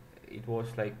 and it was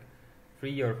like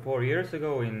 3 or 4 years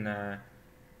ago in the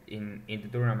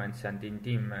tournaments, and in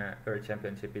team World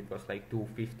Championship it was like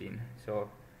 2:15. So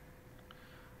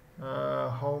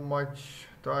how much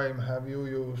time have you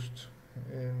used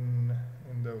in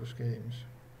those games?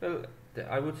 Well,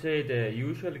 I would say the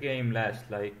usual game lasts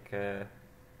like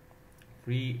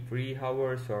 3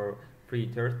 hours or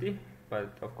 3:30.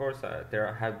 But of course,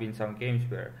 there have been some games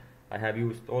where I have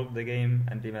used all the game,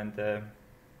 and even the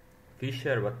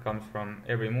Fisher, what comes from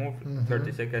every move,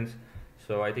 30 seconds.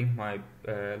 So I think my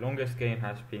longest game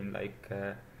has been like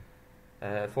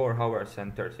 4 hours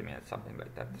and 30 minutes, something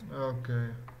like that.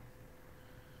 Okay.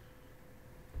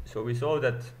 So we saw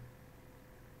that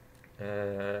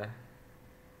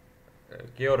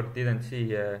Georg didn't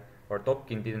see, or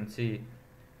Topkin didn't see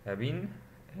a win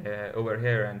over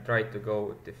here and tried to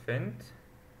go defend,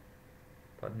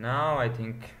 but now I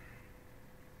think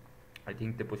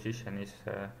the position is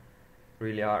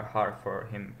really hard for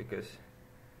him, because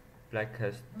black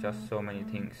has just so many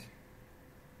things,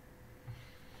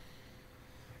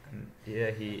 and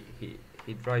yeah, he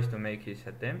tries to make his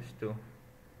attempts to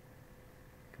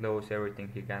close everything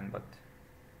he can, but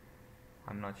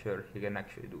I'm not sure he can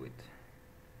actually do it.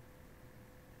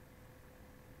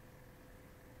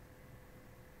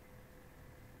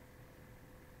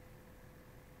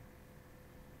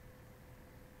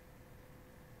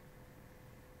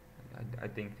 I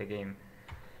think the game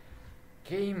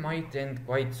might end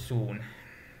quite soon.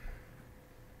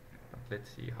 But let's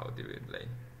see how they will play.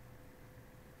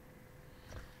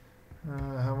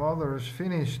 Have others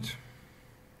finished?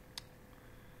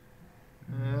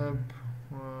 Yep.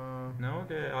 No,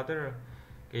 the other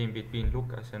game between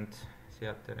Lucas and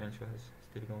Seattle Encho is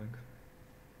still going.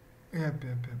 Yep.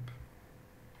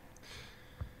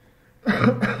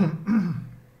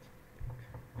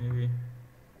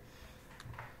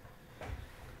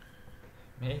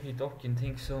 Maybe Topkin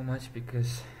thinks so much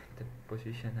because the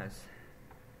position has...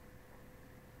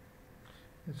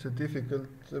 It's a difficult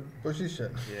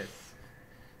position. Yes.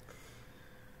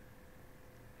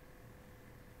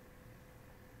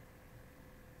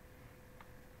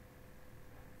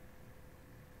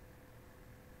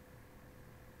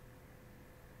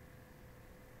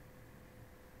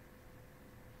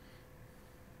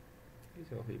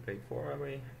 So he played 4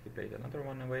 away, he played another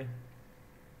 1 away.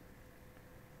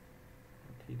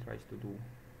 What he tries to do.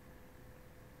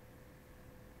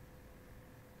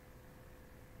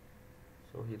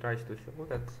 So he tries to show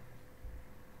that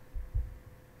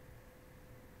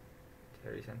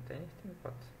there isn't anything,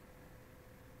 but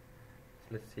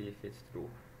let's see if it's true.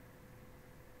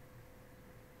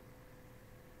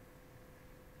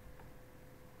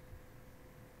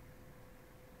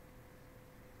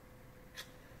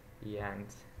 Yeah, and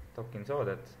Topkin saw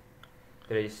that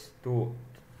there is two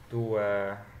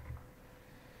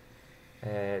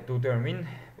turn win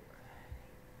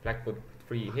black put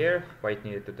 3 here, white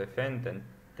needed to defend, and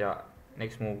the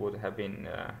next move would have been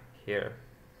here.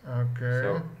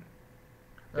 Okay.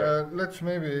 So let's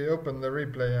maybe open the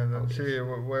replay and then see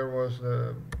where was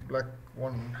the black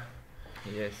one.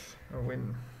 Yes.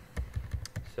 Win.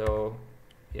 So,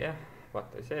 yeah,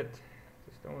 what I said,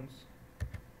 the stones.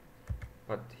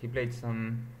 But he played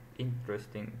some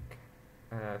interesting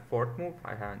fourth move.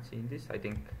 I haven't seen this. I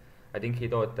think he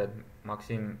thought that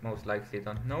Maxim most likely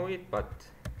don't know it, but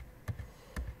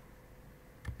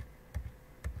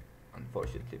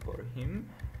unfortunately for him.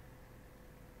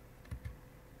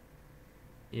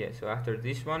 Yeah, so after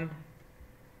this one,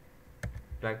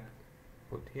 black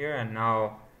put here, and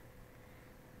now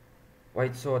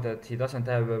white saw that he doesn't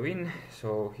have a win,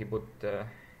 so he put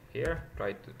here,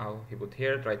 tried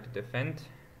to defend.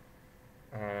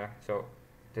 So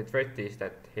the threat is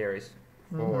that here is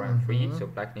 4 and 3, so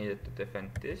black needed to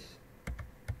defend this.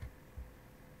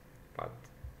 But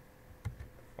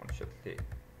unfortunately,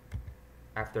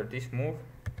 after this move,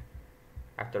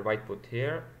 after white put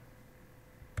here,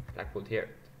 black put here,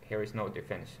 here is no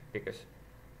defense, because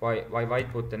why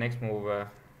white put the next move?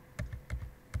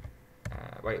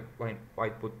 Why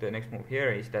white put the next move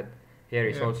here is that here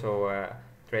is also a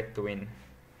threat to win.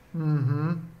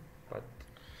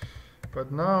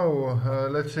 But now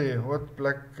let's see what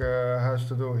black has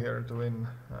to do here to win.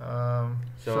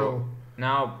 So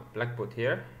now black put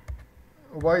here.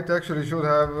 White actually should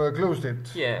have closed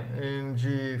it. Yeah. In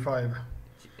G5.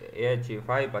 Yeah,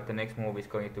 G5, but the next move is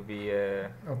going to be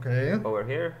okay. Over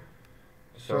here.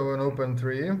 So an open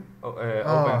 3.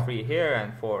 Open 3 here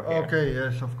and 4 here. Okay,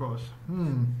 yes, of course.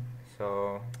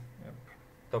 So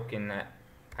Topkin,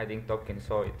 I think Topkin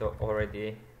saw it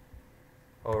already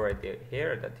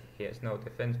here that he has no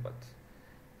defense, but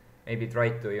maybe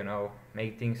tried to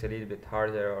make things a little bit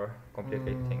harder or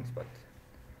complicate things, but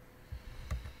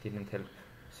didn't help.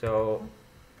 So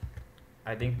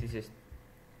I think this is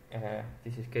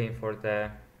game for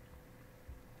the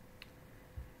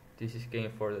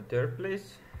third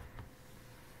place.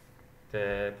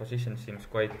 The position seems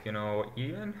quite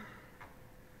even.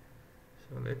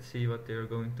 So let's see what they are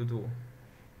going to do.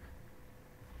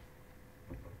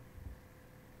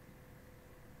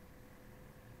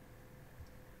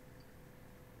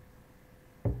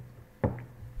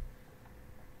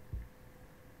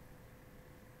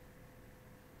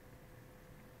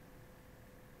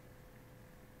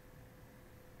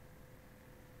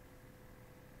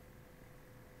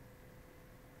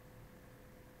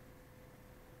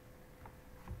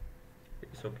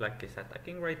 So black is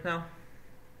attacking right now.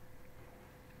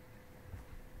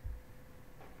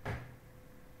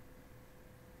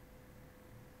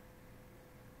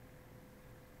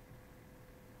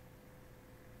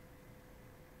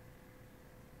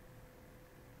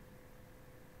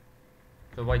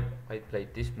 So white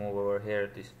played this move over here,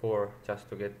 this 4, just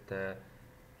to get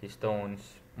his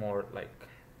stones more like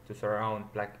to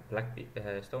surround black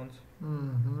stones.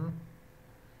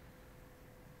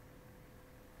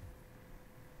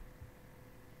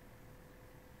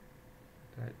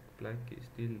 Black is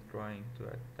still trying to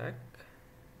attack.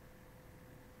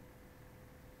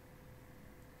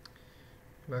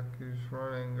 Black is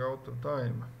running out of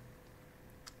time.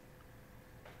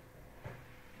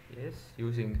 Yes,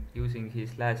 using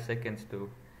his last seconds to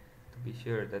be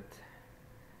sure that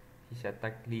his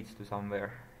attack leads to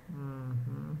somewhere.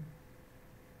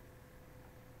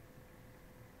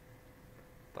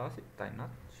 Does it? I'm not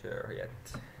sure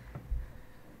yet.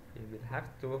 We will have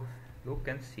to look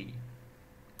and see.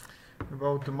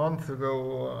 About a month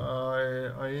ago,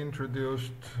 I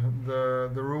introduced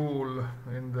the rule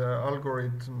in the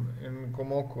algorithm in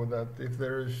Gomoku that if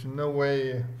there is no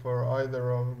way for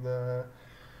either of the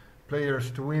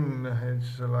players to win,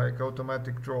 it's like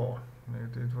automatic draw.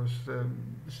 It was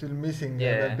still missing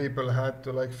that people had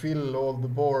to fill all the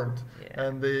board,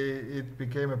 and it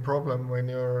became a problem when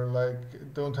you're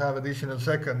don't have additional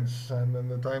seconds and then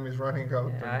the time is running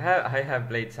out. I have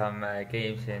played some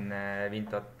games in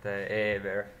Vint.ee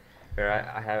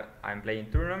where I'm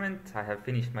playing tournament. I have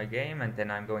finished my game and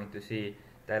then I'm going to see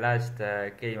the last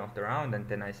game of the round, and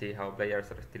then I see how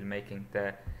players are still making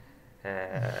the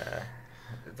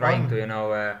trying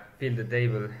to fill the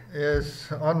table.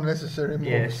 Yes, unnecessary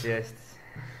moves. Yes.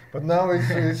 But now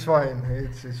it's fine.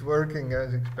 It's working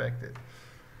as expected.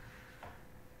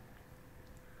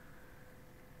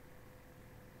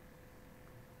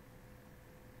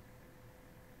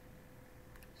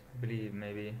 So I believe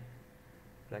maybe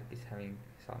black is having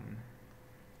some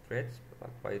threats, but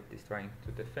white is trying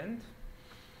to defend.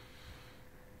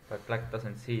 But black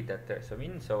doesn't see that there's a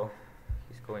win, so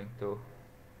he's going to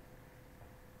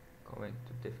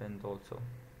defend also.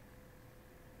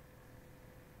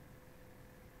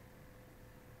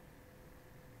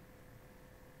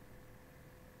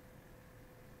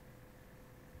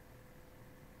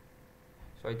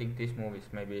 So I think this move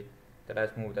is maybe the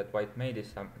last move that white made is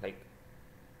some like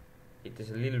it is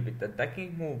a little bit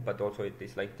attacking move, but also it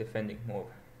is like defending move.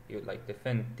 You like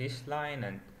defend this line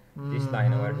and this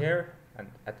line over here,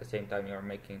 and at the same time you are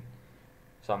making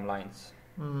some lines.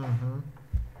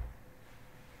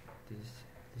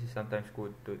 This is sometimes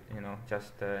good to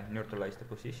just neutralize the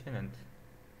position, and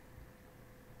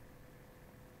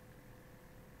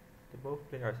both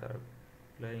players are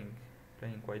playing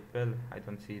quite well. I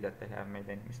don't see that they have made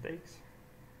any mistakes.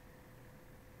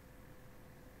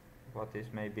 What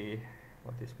is maybe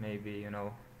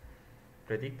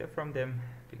predicted from them,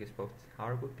 because both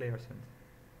are good players and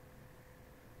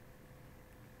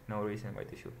no reason why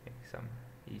they should make some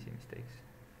easy mistakes.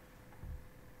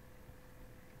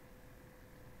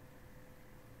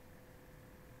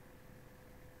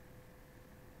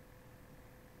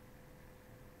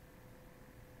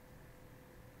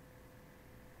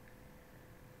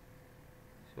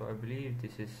 So I believe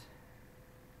this is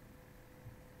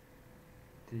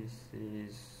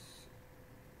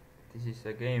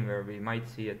a game where we might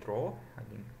see a draw. I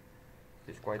think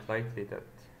it is quite likely that.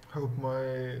 Hope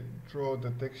my draw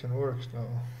detection works now.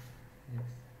 Yes.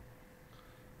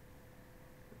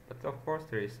 But of course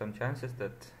there is some chances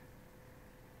that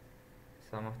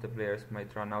some of the players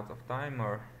might run out of time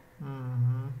or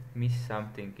miss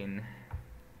something in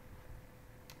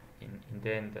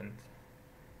the end, and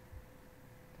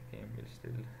the game will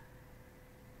still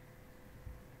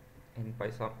end by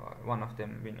one of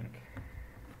them winning.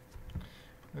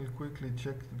 I'll quickly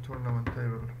check the tournament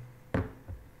table.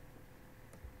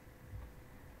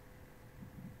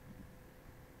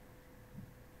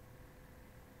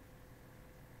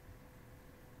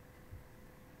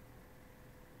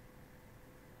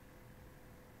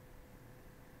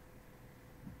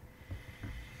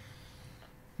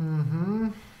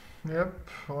 Yep,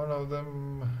 one of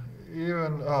them,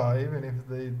 even if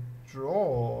they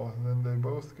draw, then they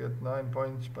both get 9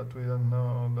 points, but we don't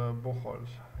know the Bochols.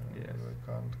 Yes. We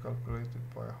can't calculate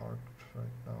it by heart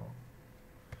right now.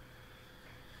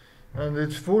 And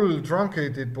it's full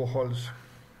truncated Bochols.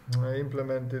 I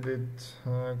implemented it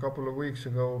a couple of weeks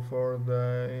ago for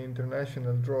the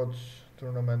international draws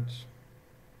tournaments.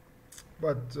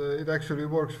 But it actually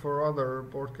works for other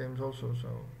board games also,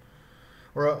 so.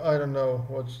 Or I don't know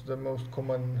what's the most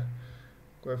common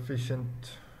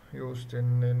coefficient used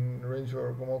in Range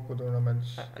or Gomoku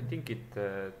tournaments. I think it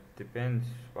depends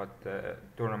what the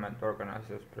tournament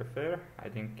organizers prefer. I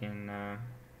think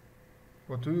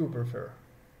What do you prefer?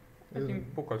 I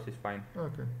think Bochols is fine.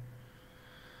 Okay.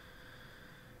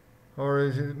 Or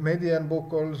is it median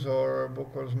Bochols or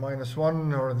Bochols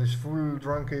 -1 or this full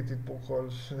truncated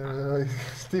Bochols?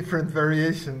 There's different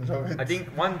variations of it. I think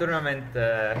one tournament.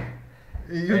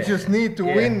 You just need to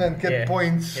win and get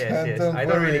points, and don't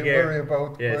worry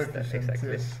about coefficients.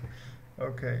 Exactly. Yes.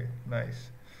 Okay,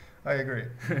 nice. I agree.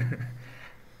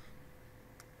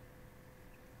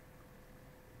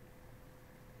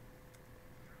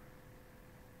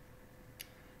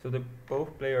 So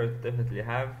both players definitely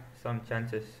have some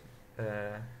chances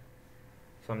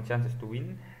to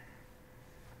win.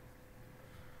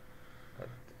 But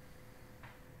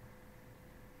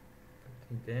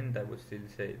in the end, I would still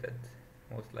say that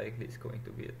most likely it's going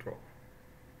to be a draw.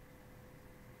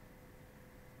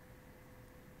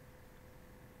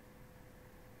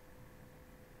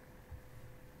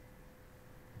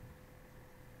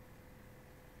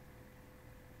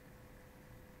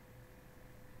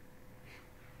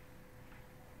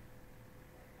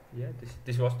 Yeah,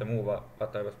 this was the move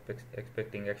what I was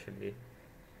expecting actually.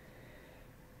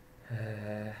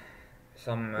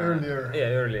 Earlier. Yeah,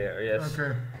 earlier. Yes.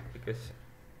 Okay. Because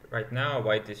right now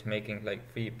white is making like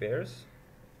 3 pairs,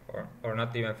 or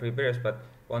not even 3 pairs, but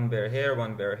 1 pair here,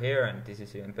 1 pair here, and this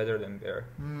is even better than pair.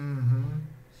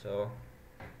 So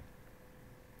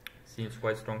seems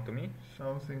quite strong to me.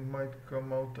 Something might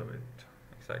come out of it.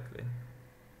 Exactly.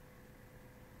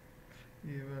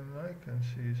 Even I can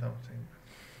see something.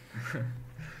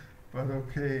 But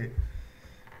okay.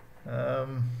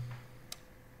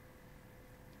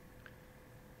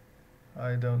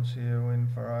 I don't see a win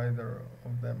for either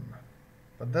of them.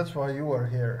 But that's why you are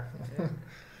here. Yeah.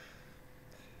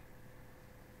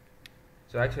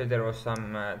 So actually there was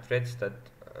some threats that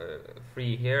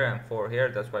 3 here and 4 here,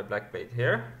 that's why black played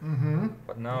here.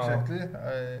 But now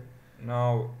exactly.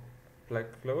 Now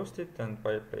black closed it and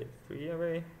white played 3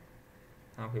 away.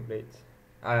 Now he played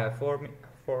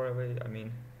 4 away, I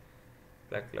mean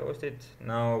black closed it.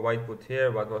 Now white put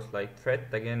here what was like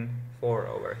threat again, 4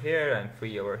 over here and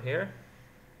 3 over here.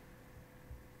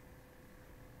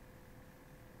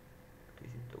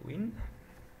 Is it the win?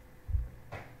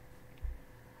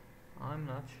 I'm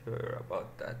not sure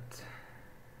about that.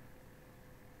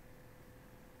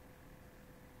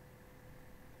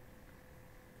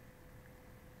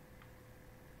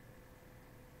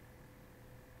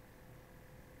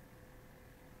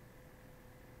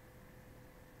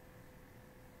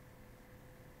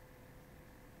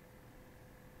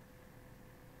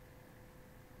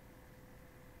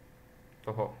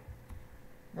 Oh,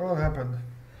 What happened?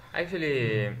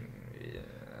 actually,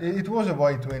 It was a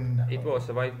white win. it was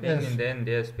a white win Yes. in the end,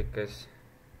 yes, because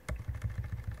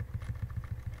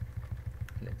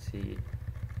let's see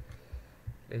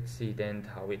the end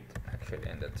how it actually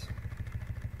ended.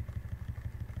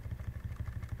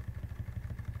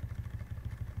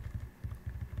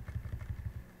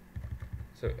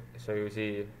 So you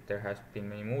see there has been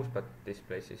many moves, but this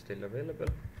place is still available.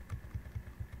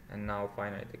 And now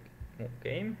finally the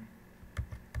game.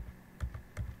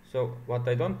 So what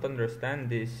I don't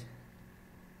understand is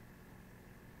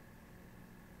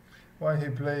Why he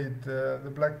played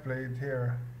the black played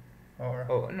here,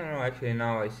 or no, actually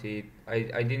now I see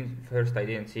it. I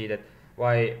didn't see that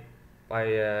why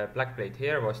black played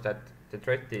here was that the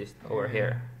threat is over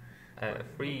here,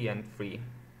 3 and 3.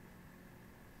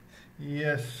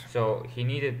 yes. So he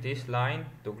needed this line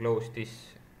to close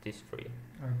this 3.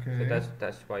 Okay. So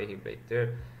that's why he played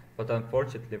there. But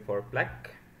unfortunately for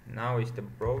black, now is the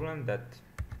problem that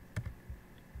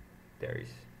there is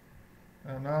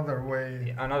another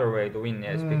way to win,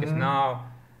 yes, because now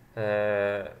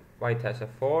white has a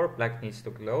 4, black needs to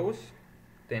close,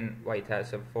 then white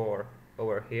has a 4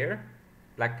 over here,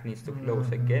 black needs to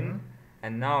close again,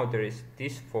 and now there is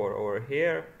this 4 over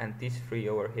here and this 3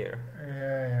 over here.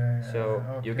 Yeah. So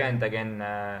Okay. you can't again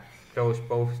close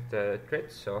both the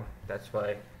threads, so that's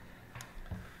why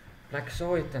black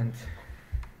saw it. And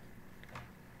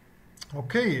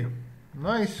Okay,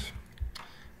 nice.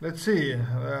 Let's see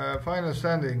final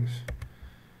standings.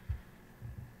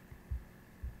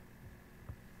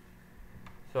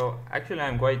 so actually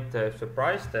I'm quite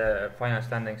surprised the final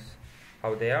standings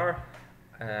how they are.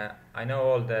 I know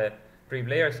all the 3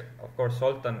 players, of course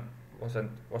Zoltan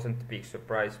wasn't a big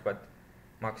surprise, but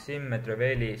Maxim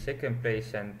Medreveli 2nd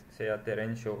place and Sead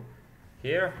Terenshu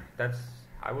here, that's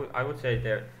I would say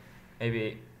they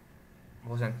maybe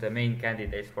wasn't the main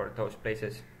candidates for those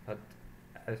places, but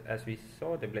as we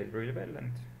saw they played really well,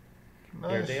 and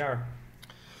here Nice. they are.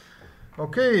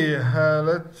 Okay,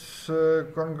 let's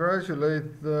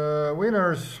congratulate the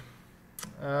winners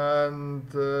and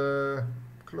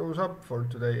close up for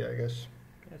today, I guess.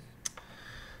 Yes.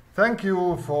 Thank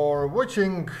you for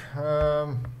watching.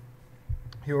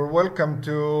 You're welcome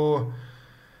to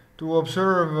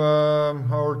observe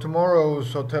our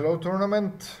tomorrow's Othello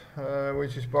tournament,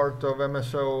 which is part of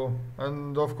MSO,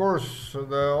 and of course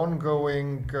the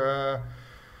ongoing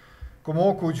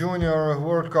Gomoku Junior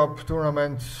World Cup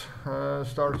tournaments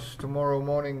starts tomorrow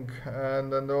morning,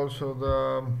 and also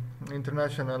the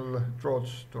international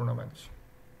draws tournaments.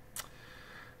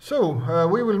 So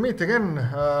we will meet again.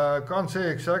 Can't say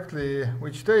exactly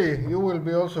which day. You will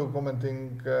be also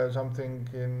commenting something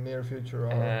in near future.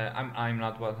 Or? I'm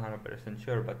not 100%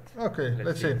 sure, but Okay,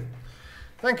 let's see. see.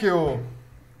 Thank you,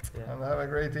 Yeah. and have a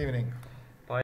great evening.